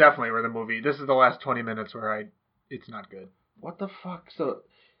 This is definitely where the movie. This is the last 20 minutes where it's not good. What the fuck? So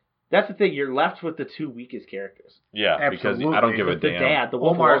that's the thing. You're left with the two weekest characters. Yeah, because Absolutely. I don't give a With the damn. dad, the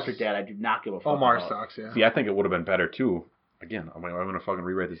Wolf of Wall Omar's- Street dad, I do not give a fuck Omar about. sucks. Yeah. See, I think it would have been better too. Again, I'm going to fucking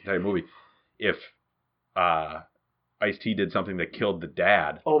rewrite this entire movie. If Ice-T did something that killed the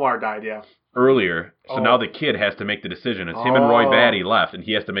dad Omar died. Yeah. earlier, so Oh. now the kid has to make the decision. It's him and Roy Oh. Batty left, and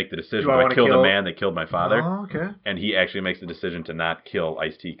he has to make the decision: Do I do I wanna kill the kill- man that killed my father? Oh, okay. And he actually makes the decision to not kill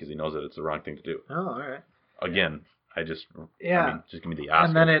Ice-T because he knows that it's the wrong thing to do. Oh, all right. Again, I just Yeah. just give me the Oscar.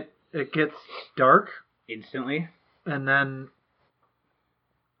 And then it gets dark, Instantly. and then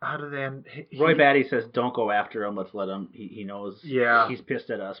how do they end? Roy Batty says, "Don't go after him. Let's let him. He knows. Yeah. He's pissed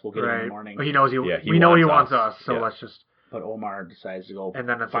at us. We'll get him in Right. the morning." But he knows Yeah, he we know he wants wants us, so Yeah. let's just. But Omar decides to go And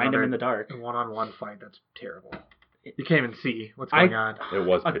then it's find him another in the dark. one-on-one fight. That's terrible. You can't even see what's going on. it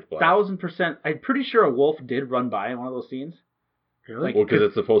was pitch black. 1,000%. I'm pretty sure a wolf did run by in one of those scenes. Really? Well, because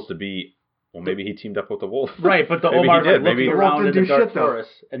it's supposed to be. Well, maybe he teamed up with the wolf. Right, but the Maybe he Omar's did. like Maybe looking the wolf around in didn't the do dark shit, though.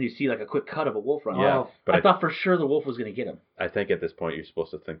 forest, and you see like a quick cut of a wolf running. Yeah, Oh. but I thought for sure the wolf was going to get him. I think at this point you're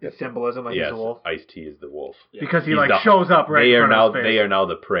supposed to think that It's symbolism, like yes, he's a wolf. Ice-T is the wolf. Because he He's like the- shows up right They in are front now of his face. they are now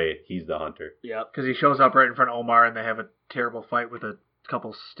the prey. He's the hunter. Yep. Because he shows up right in front of Omar, and they have a terrible fight with a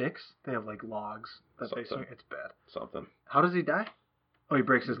couple sticks. They have like logs that they Something. swing. It's bad. Something. How does he die? Oh, he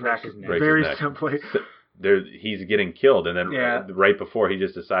breaks his neck. his neck. Breaks Very his neck. simply. He's getting killed, and then Yeah. right before he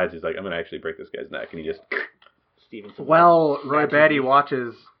just decides he's like, I'm gonna actually break this guy's neck, and he just Stevenson. Well, Roy Magic Batty beat.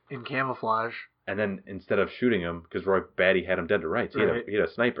 watches in camouflage And then instead of shooting him, because Roy Batty had him dead to rights, he had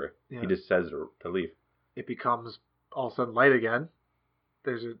a sniper. Yeah. He just says to leave. It becomes all of a sudden light again.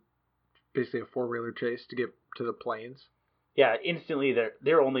 There's basically a 4-wheeler chase to get to the planes. Yeah, instantly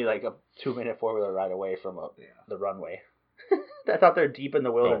they're only like a 2-minute 4-wheeler ride away from the runway. I thought they're deep in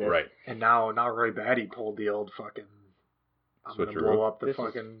the wilderness. Oh, right. And now Roy Batty pulled the old fucking I'm gonna blow up the this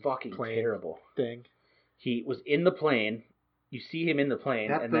fucking is fucking plane terrible thing. He was in the plane. You see him in the plane,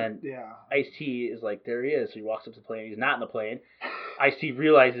 then Ice-T is like, there he is. So he walks up to the plane. He's not in the plane. Ice-T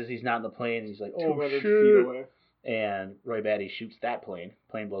realizes he's not in the plane. And he's like, oh, shit. And Roy Batty shoots that plane.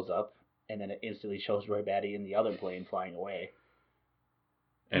 Plane blows up. And then it instantly shows Roy Batty in the other plane flying away.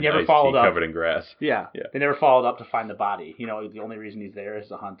 And never followed up. Covered in grass. Yeah. They never followed up to find the body. You know, the only reason he's there is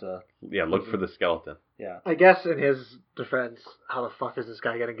to hunt a... Yeah, look for the skeleton. Yeah. I guess in his defense, how the fuck is this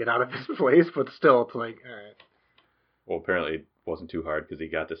guy going to get out of his place? But still, it's like, all right. Well, apparently it wasn't too hard because he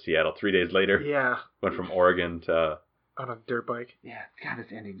got to Seattle 3 days later. Yeah. Went from Oregon to... On a dirt bike. Yeah. God,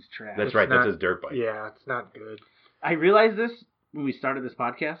 this ending's trash. That's right. That's his dirt bike. Yeah, it's not good. I realized this when we started this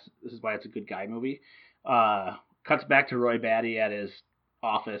podcast. This is why it's a good guy movie. Cuts back to Roy Batty at his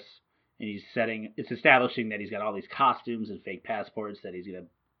office, and it's establishing that he's got all these costumes and fake passports that he's going to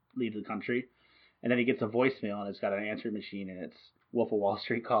leave the country. And then he gets a voicemail, and it's got an answering machine, and it's Wolf of Wall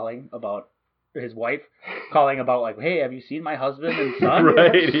Street calling about his wife, calling about like, hey, have you seen my husband and son?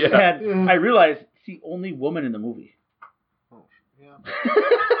 Right, yeah. And I realized it's the only woman in the movie. Oh, yeah.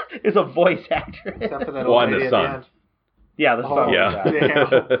 Is a voice actor. Except for that Well, old and lady the at son. the end. Yeah, the son.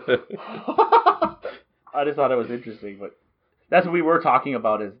 Yeah. I just thought it was interesting, but that's what we were talking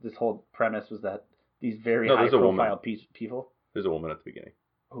about. Is this whole premise was that these very high-profile people. There's a woman at the beginning.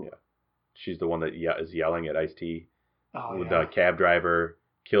 Who? Yeah, she's the one that is yelling at Ice-T. Oh, with yeah. the cab driver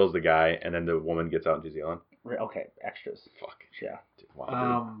kills the guy, and then the woman gets out and she's yelling. Okay, extras. Fuck. Yeah.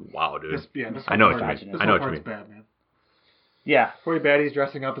 Wow, dude. This I know whole what you part- mean. this I know whole what you part's mean. bad, man. Yeah. Roy Batty's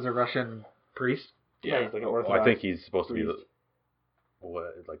dressing up as a Russian priest. Yeah, he's like an Well, Orthodox. I think he's supposed to be priest.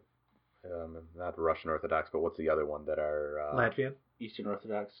 not Russian Orthodox, but what's the other one that are Latvian. Eastern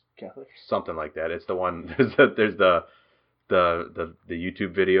Orthodox Catholic. something like that. It's the one. There's the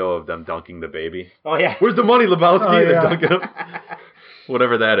YouTube video of them dunking the baby. Oh yeah. Where's the money, Lebowski? Oh, They're yeah. dunking him.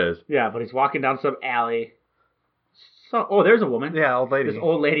 Whatever that is. Yeah, but he's walking down some alley. So, there's a woman. Yeah, old lady. This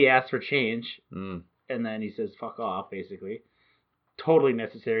old lady asks for change, Mm. and then he says, "Fuck off," basically. Totally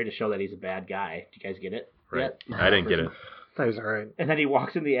necessary to show that he's a bad guy. Do you guys get it? Right. Yet? I didn't get it. That was alright. And then he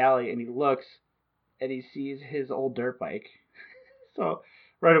walks in the alley and he looks, and he sees his old dirt bike. So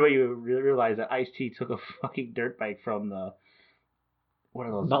right away you realize that Ice-T took a fucking dirt bike from one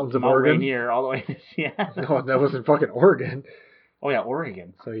of those Mountains of Mount Oregon? Rainier all the way to Seattle. No, that wasn't fucking Oregon. Oh yeah,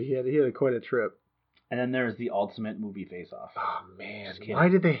 Oregon. So he had quite a trip. And then there's the ultimate movie face-off. Oh man, Just kidding. why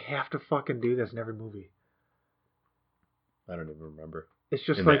did they have to fucking do this in every movie? I don't even remember. It's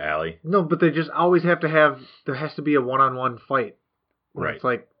just In like the alley. no, but they just always have to have. There has to be a one-on-one fight. Where Right. It's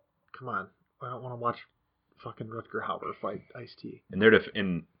like, come on, I don't want to watch fucking Rutger Hauer fight Ice-T. And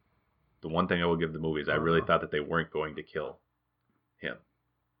in the one thing I will give the movie is I really thought that they weren't going to kill him.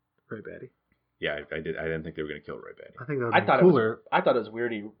 Roy Batty. Yeah, I didn't think they were going to kill Roy Batty. I think that would I be thought cooler. it was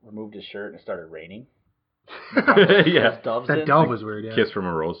weird he removed his shirt and it started raining. Yeah. Doves That in. dove was weird. Yeah. Kiss from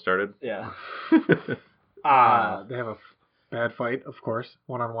a Rose started. Yeah. They have a bad fight, of course.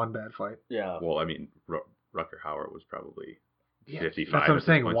 One-on-one bad fight. Yeah. Well, I mean, Rutger Hauer was probably 55. That's what I'm at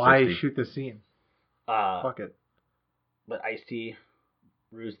saying. this point, Why 60. shoot the scene? Uh, Fuck it. But Ice-T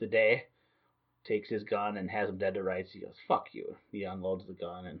rues the day, takes his gun and has him dead to rights. He goes, "Fuck you." He unloads the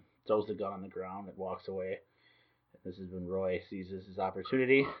gun and throws the gun on the ground and walks away. This is when Roy seizes his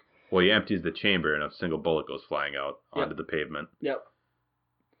opportunity. Well, he empties the chamber and a single bullet goes flying out onto the pavement. Yep.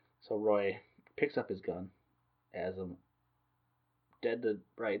 So Roy picks up his gun, has him dead to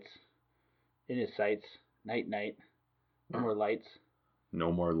rights, in his sights, night, no more lights,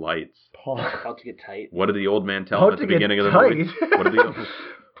 No more lights. about to get tight. What did the old man tell him at the beginning of the movie? What did the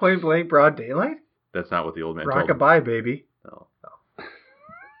Point blank, broad daylight. That's not what the old man told him. Rockabye, baby. No.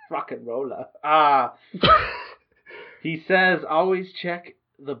 Rock and roller. He says, always check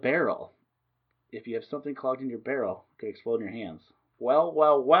the barrel. If you have something clogged in your barrel, it could explode in your hands.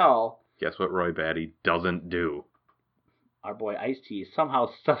 Well. Guess what Roy Batty doesn't do? Our boy Ice-T somehow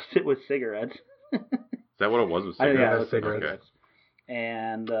stuffs it with cigarettes. Is that what it was with Yeah, cigarettes? with cigarettes.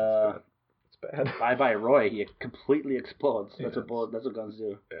 And It's bad. bye Roy, he completely explodes. Yeah, That's what guns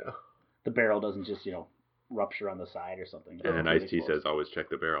do. Yeah. The barrel doesn't just, rupture on the side or something. And then Ice-T says, always check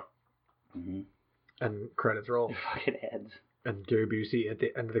the barrel. Mm-hmm. And credits roll. It fucking ends. And Gary Busey at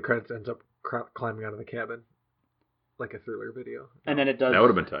the end of the credits ends up climbing out of the cabin. like a Thriller video. And then it does. That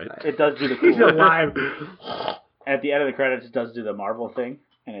would have been tight. It does do the He's cool. alive. At the end of the credits, it does do the Marvel thing,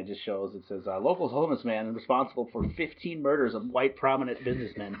 and it just shows. It says, "Local homeless man responsible for 15 murders of white prominent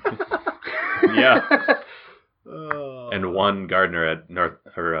businessmen." Yeah. Oh. And one gardener at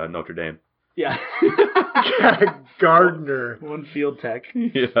Notre Dame. Yeah. Gardner. One field tech.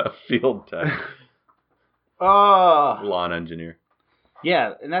 Yeah, field tech. Oh. Lawn engineer.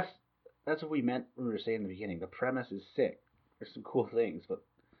 Yeah, and that's what we meant when we were saying in the beginning. The premise is sick. There's some cool things, but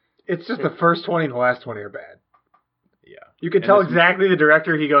It's just the first 20 and the last 20 are bad. Yeah. You can And tell it's- exactly the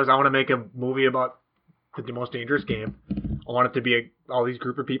director. He goes, I want to make a movie about the most dangerous game. I want it to be all these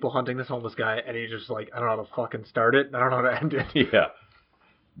group of people hunting this homeless guy. And he's just like, I don't know how to fucking start it. I don't know how to end it. Yeah.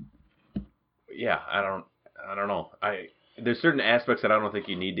 Yeah, I don't know. There's certain aspects that I don't think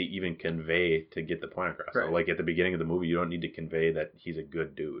you need to even convey to get the point across. Right. So, like at the beginning of the movie, you don't need to convey that he's a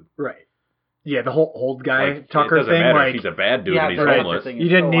good dude. Right. Yeah, the whole old guy Like, Tucker it doesn't thing. matter Like, if he's a bad dude Yeah, and he's the Tucker homeless. thing you is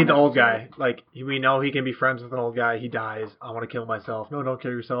didn't so need the old unnecessary. guy. Like, we know he can be friends with an old guy. He dies. I want to kill myself. No, don't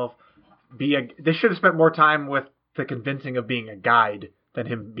kill yourself. They should have spent more time with the convincing of being a guide than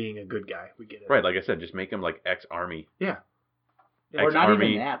him being a good guy. We get it. Right, like I said, just make him like ex-army. Yeah. or not Ex-army.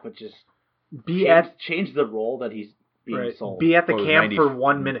 even that, but just Be at change the role that he's being sold. Be at the What was camp 90 for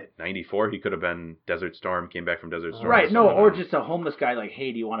 1 minute. 94, he could have been Desert Storm, came back from Desert Storm. Right, no, or just a homeless guy like,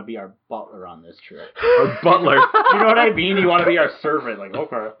 hey, do you want to be our butler on this trip? Or Butler. You know what I mean? You want to be our servant? Like,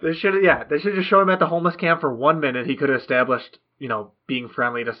 okay. They should just show him at the homeless camp for 1 minute. He could have established, being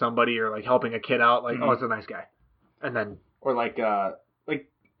friendly to somebody or like helping a kid out. Like, oh, it's a nice guy, and then Or like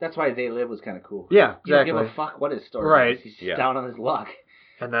that's why They Live was kind of cool. yeah, You don't exactly. give a fuck what his story Right. is. He's just Yeah. down on his luck.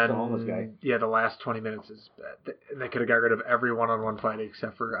 And then the homeless guy. yeah, the last 20 minutes is bad. And they could have got rid of every one-on-one fight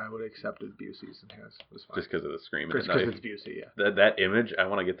except for I would have accepted Busey's and his was fine. Just because of the scream. Just because it's Busey, yeah. That image, I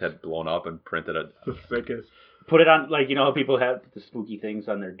want to get that blown up and printed. The sickest. Put it on, like, you know how people have the spooky things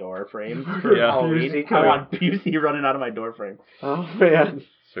on their door frames for Yeah. Halloween? Busey I want Busey running out of my door frame. Oh man.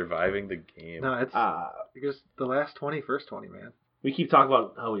 Surviving the game. No, it's because the last 20, first 20, man. We keep talking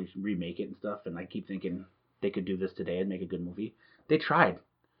about how we remake it and stuff, and I keep thinking they could do this today and make a good movie. They tried.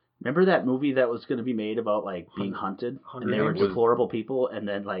 Remember that movie that was going to be made about, like, being hunted? And they were Games? deplorable people, and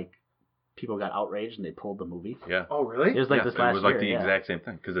then, like, people got outraged and they pulled the movie. Yeah. Oh really? It was like Yes, this last it was like year, the yeah. exact same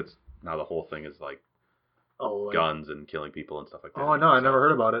thing. Because it's now the whole thing is like Oh, guns and killing people and stuff like that. oh no, I never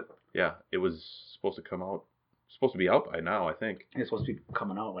heard about it. Yeah, it was supposed to be out by now, I think. It's supposed to be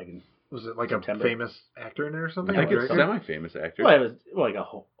coming out, like, in... Was it like September. a famous actor in it or something? I think it's a Director? semi-famous actor. Well, it was like a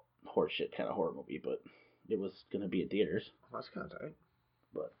horseshit kind of horror movie, but it was going to be at theaters. That's kind of tight.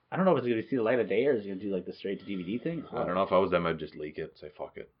 But I don't know if it's going to see the light of day or is it going to do like the straight to DVD thing. I don't know if I was them, I'd just leak it, say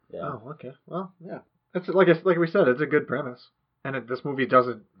fuck it. Yeah. Oh, okay. Well, yeah. It's like we said, it's a good premise, and this movie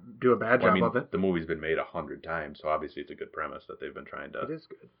doesn't do a bad Well, job of it. the movie's been made 100 times, so obviously it's a good premise that they've been trying to. It is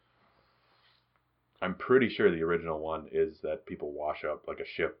good. I'm pretty sure the original one is that people wash up, like a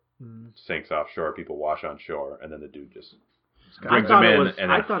ship sinks offshore, people wash on shore, and then the dude just brings them in.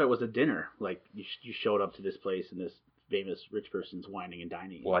 And I then, thought it was a dinner. Like you showed up to this place and this famous rich person's whining and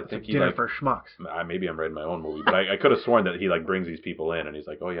dining. well, I It's think like he dinner like for schmucks. maybe I'm writing my own movie, but I could have sworn that he like brings these people in and he's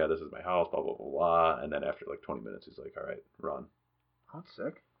like, oh yeah, this is my house, blah blah blah blah, and then after like 20 minutes he's like, all right, run. Oh, that's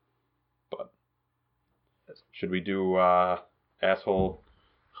sick. But should we do asshole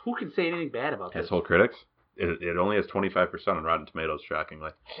Who can say anything bad about this? asshole critics? It only has 25% on Rotten Tomatoes, shockingly.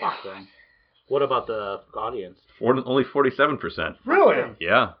 Fuck thing. What about the audience? Only 47%. Really?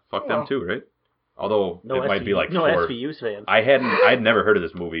 Yeah, fuck them too, right? Although No it might be like no 4. SVU's fans. I'd never heard of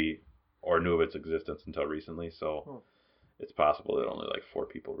this movie or knew of its existence until recently, so it's possible that only like 4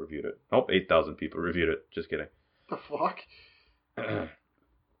 people reviewed it. Oh, 8,000 people reviewed it. Just kidding. The fuck?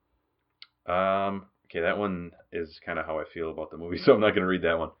 Okay, that one is kind of how I feel about the movie, so I'm not going to read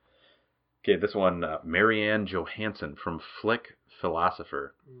that one. Okay, this one, Marianne Johansson from Flick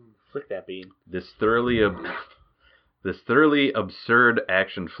Philosopher. Flick that bean. This thoroughly absurd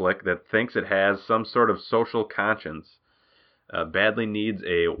action flick that thinks it has some sort of social conscience badly needs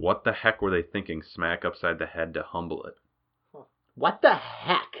a what the heck were they thinking smack upside the head to humble it. What the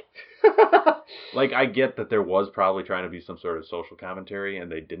heck? Like, I get that there was probably trying to be some sort of social commentary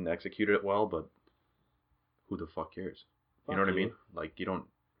and they didn't execute it well, but who the fuck cares? You know what I mean? Like,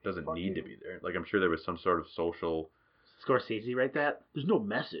 doesn't need to be there. Like, I'm sure there was some sort of social... Scorsese write that? There's no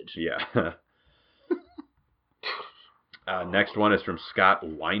message. Yeah. Next one is from Scott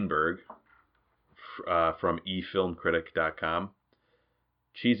Weinberg from efilmcritic.com.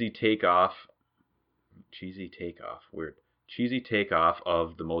 Cheesy takeoff. Weird. Cheesy takeoff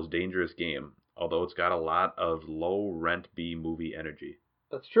of The Most Dangerous Game, although it's got a lot of low rent B movie energy.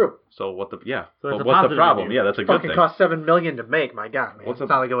 That's true. So what the So but it's a what's the positive problem? review. Yeah, that's a good Fucking thing. cost $7 million to make. My God, man. What's It's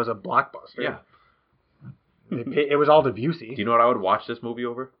a- not like it was a blockbuster. Yeah. It was all Debussy. Do you know what I would watch this movie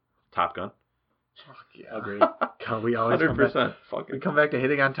over? Top Gun. Fuck yeah. Agreed. God, we always come back. 100%. Fucking. We come back to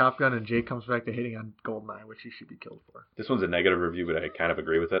hitting on Top Gun, and Jake comes back to hitting on Goldeneye, which he should be killed for. This one's a negative review, but I kind of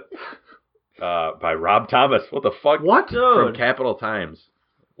agree with it. By Rob Thomas. What the fuck? What? From Capital Times.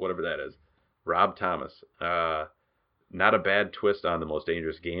 Whatever that is. Rob Thomas. Not a bad twist on The Most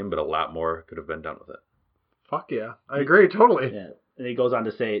Dangerous Game, but a lot more could have been done with it. Fuck yeah. I agree, totally. Yeah. And he goes on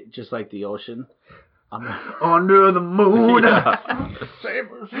to say, just like the ocean, I'm Under the moon. Yeah.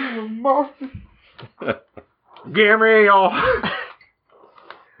 Sabers in the morning. Give me your...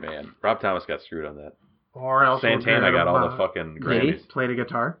 Man, Rob Thomas got screwed on that. Or else Santana got all the fucking Grammys. Played a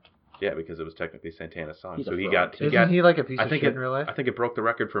guitar. Yeah, because it was technically Santana's song. He's so a he fraud. got. Isn't he like a piece I of think shit in real life? I think it broke the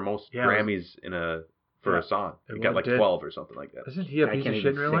record for most Yeah, it was- Grammys for a song. It He got like did. 12 or something like that. Isn't he a I piece can't of shit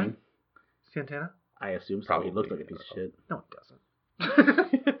in even real life? sing. Santana? I assume so. Probably, He looks like a piece of shit. No, it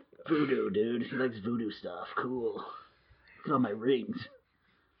doesn't. Voodoo, dude. He likes voodoo stuff. Cool. Look at all my rings.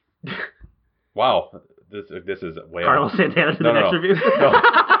 Wow, this is way Carlos off. Santana to No, the no, next review. no.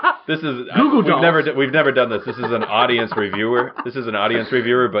 This is Google Dolls. we've never done this. This is an audience reviewer. This is an audience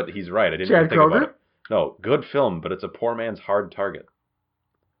reviewer, but he's right. I didn't Chad even think about Kroger? it. No, good film, but it's a poor man's Hard Target.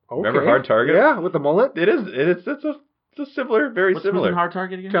 Okay. Remember Hard Target? Yeah, with the mullet. It is. It's a similar, very What's similar. in Hard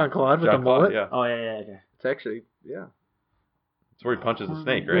Target again? John Claude with John the Claude, mullet. yeah. Oh, yeah, okay. It's actually, yeah. It's where he punches the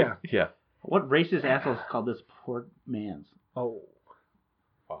snake, right? Yeah. What racist assholes called this poor man's? Oh,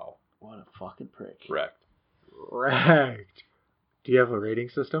 Wow. What a fucking prick. Wrecked. wrecked. Do you have a rating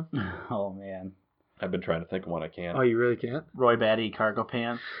system? Oh, man. I've been trying to think of one I can. Oh, you really can't? Roy Batty cargo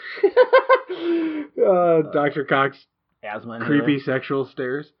pants. Dr. Cox, Asthma creepy sexual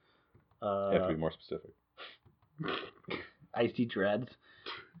stares. You have to be more specific. Icy dreads.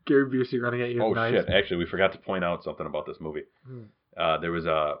 Gary Busey running at you Oh with knives. shit! Actually, we forgot to point out something about this movie. Hmm. There was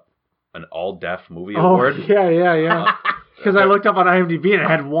an all deaf movie Oh, award. yeah. Because I looked up on IMDb and it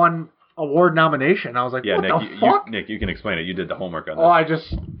had one award nomination. I was like, Yeah, what Nick, the fuck? Nick, you can explain it. You did the homework on Oh,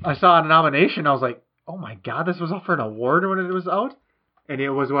 this. I saw a nomination. I was like, oh my god, this was up for an award when it was out? And it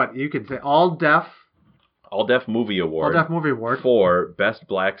was what? You could say all deaf Movie Award. All deaf movie award. For Best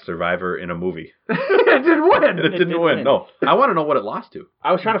Black Survivor in a Movie. It did win. And it didn't win. No. I want to know what it lost to.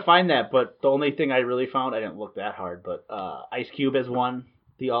 I was trying to find that, but the only thing I really found, I didn't look that hard, but Ice Cube has won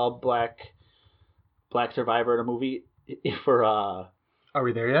the all black survivor in a movie for Are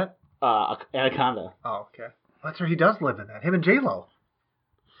we there yet? Anaconda. Oh, okay. That's where he does live in that. Him and J-Lo.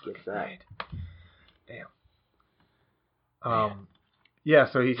 Gets that. Damn. Yeah,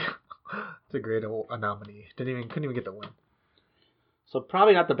 so he's it's a great a nominee. Couldn't even get the win. So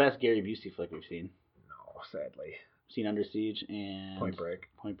probably not the best Gary Busey flick we've seen. No, sadly. Seen Under Siege and Point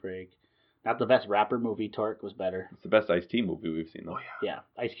Break. Not the best rapper movie. Torque was better. It's the best Ice-T movie we've seen, though. Oh yeah.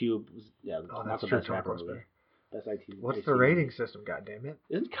 Yeah, Ice Cube was Oh, not that's the true. best rapper Torque was movie. Best Ice What's Ice the Cube rating movie. system? God damn it!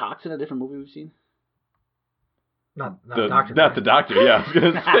 Isn't Cox in a different movie we've seen? Not Not Doctor. the doctor, yeah. I was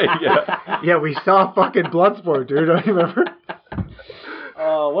going to say, yeah. Yeah, we saw fucking Bloodsport, dude. Don't you remember?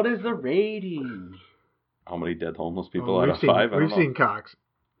 What is the rating? How many dead homeless people Oh, out of 5? I don't We've know. seen Cox.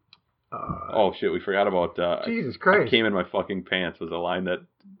 Oh, shit, we forgot about... Jesus I Christ. came in my fucking pants was a line that...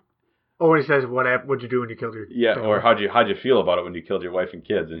 Oh, when he says, what'd you do when you killed your Yeah, family?" or how'd you feel about it when you killed your wife and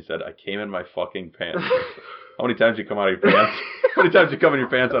kids? And he said, I came in my fucking pants. How many times you come out of your pants? How many times you come in your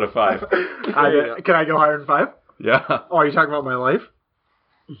pants out of 5? Can I go higher than 5? Yeah. Oh, are you talking about my life?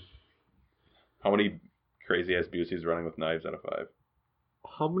 How many crazy-ass Buseys running with knives out of 5?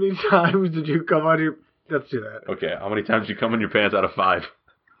 How many times did you come out of your... Let's do that. Okay, how many times you come in your pants out of 5?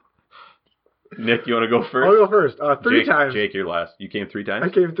 Nick, you want to go first? I'll go first. 3 Jake, times. Jake, you're last. You came 3 times? I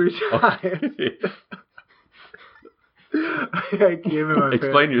came 3 times. Okay. I came in my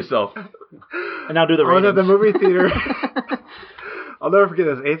Explain pants. yourself. And now do the I was ratings. at the movie theater. I'll never forget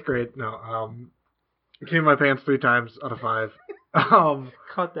this. 8th grade. No. I came in my pants 3 times out of 5.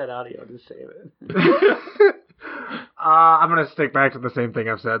 Cut that audio. Just save it. I'm going to stick back to the same thing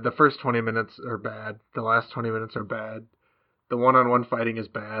I've said. The first 20 minutes are bad. The last 20 minutes are bad. The one-on-one fighting is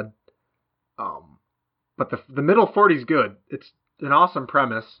bad. But the middle 40 is good. It's an awesome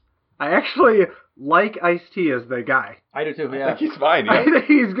premise. I actually like Ice-T as the guy. I do too. I Yeah. think he's fine, yeah. I think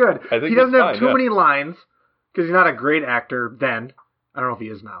he's good. I think He doesn't he's have fine, too yeah. many lines because he's not a great actor then. I don't know if he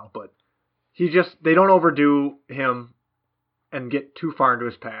is now, but they don't overdo him and get too far into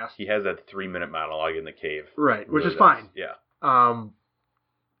his past. He has that 3-minute monologue in the cave. Right, which Really is fine. does. Yeah.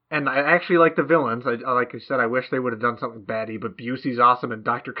 And I actually like the villains. I like I said, I wish they would have done something batty, but Busey's awesome and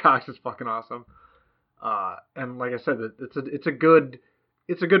Dr. Cox is fucking awesome. And like I said, it's a good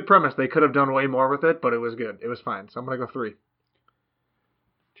it's a good premise. They could have done way more with it, but it was good. It was fine. So I'm gonna go 3.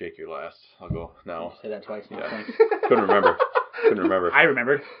 Jake, you're last. I'll go now. Say that twice. Yeah. Thanks. Couldn't remember. I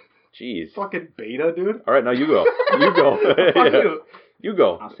remembered. Jeez. Fucking beta, dude. All right, now you go. You go. Fuck you. You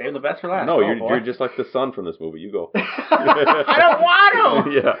go. I'll save the best for last. No, Oh, you're just like the son from this movie. You go. I don't want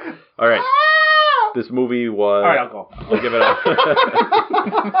to. Yeah. All right. This movie was. All right, I'll go. I'll give it a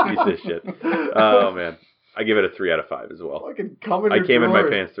piece of shit. Oh man, I give it a 3 out of 5 as well. Fucking come I came in my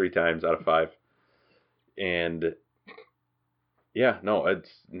pants 3 times out of 5, and yeah, no, it's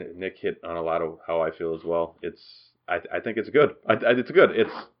Nick hit on a lot of how I feel as well. I think it's good. It's good.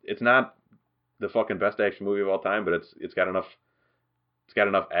 It's not the fucking best action movie of all time, but it's got enough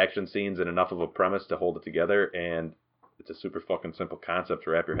action scenes and enough of a premise to hold it together, and it's a super fucking simple concept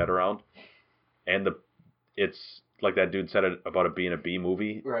to wrap your head around. And it's like that dude said it about it being a B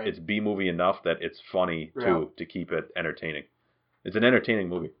movie. Right. It's B movie enough that it's funny too, to keep it entertaining. It's an entertaining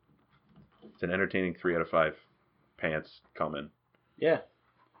movie. It's an entertaining 3 out of 5. Pants coming. Yeah.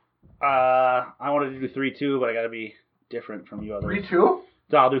 I wanted to do 3 too, but I got to be different from you others. 3, 2?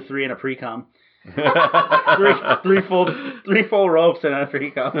 So I'll do 3 and a pre-com. three full ropes and a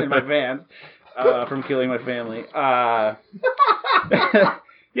pre-com in my pants from killing my family.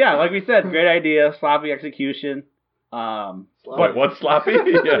 Yeah, like we said, great idea, sloppy execution. Wait, what's sloppy?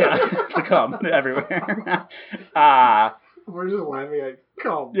 Yeah, to come everywhere. We're just laughing at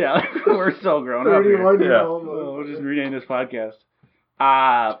come. Yeah, we're so grown up here. 31-year-old. We'll just rename this podcast.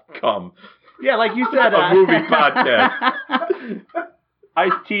 Come. Yeah, like you said, A movie podcast.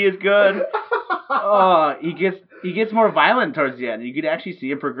 Ice-T is good. He gets more violent towards the end. You could actually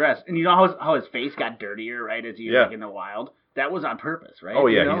see him progress. And you know how his face got dirtier, right, as he was like in the wild? That was on purpose, right? Oh,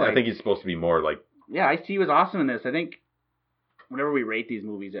 yeah. You know, I think he's supposed to be more like... Yeah, Ice-T was awesome in this. I think whenever we rate these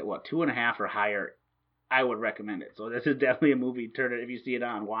movies at, 2.5 or higher, I would recommend it. So this is definitely a movie. Turn it, if you see it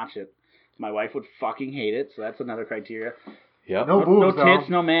on, watch it. My wife would fucking hate it, so that's another criteria. Yeah. No boobs, no tits,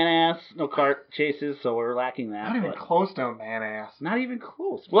 no man ass, no cart chases, so we're lacking that. Not even close to a man ass. Not even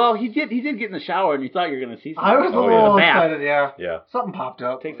close. Well, he did get in the shower, and you thought you were going to see something. I was a little excited, yeah. Yeah. Something popped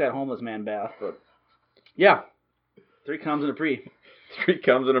up. Takes that homeless man bath, but yeah. 3 comes in a pre. 3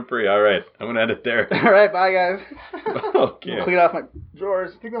 comes in a pre. All right. I'm going to end it there. All right, bye, guys. Okay. Clean off my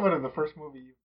drawers. I think that went in the first movie.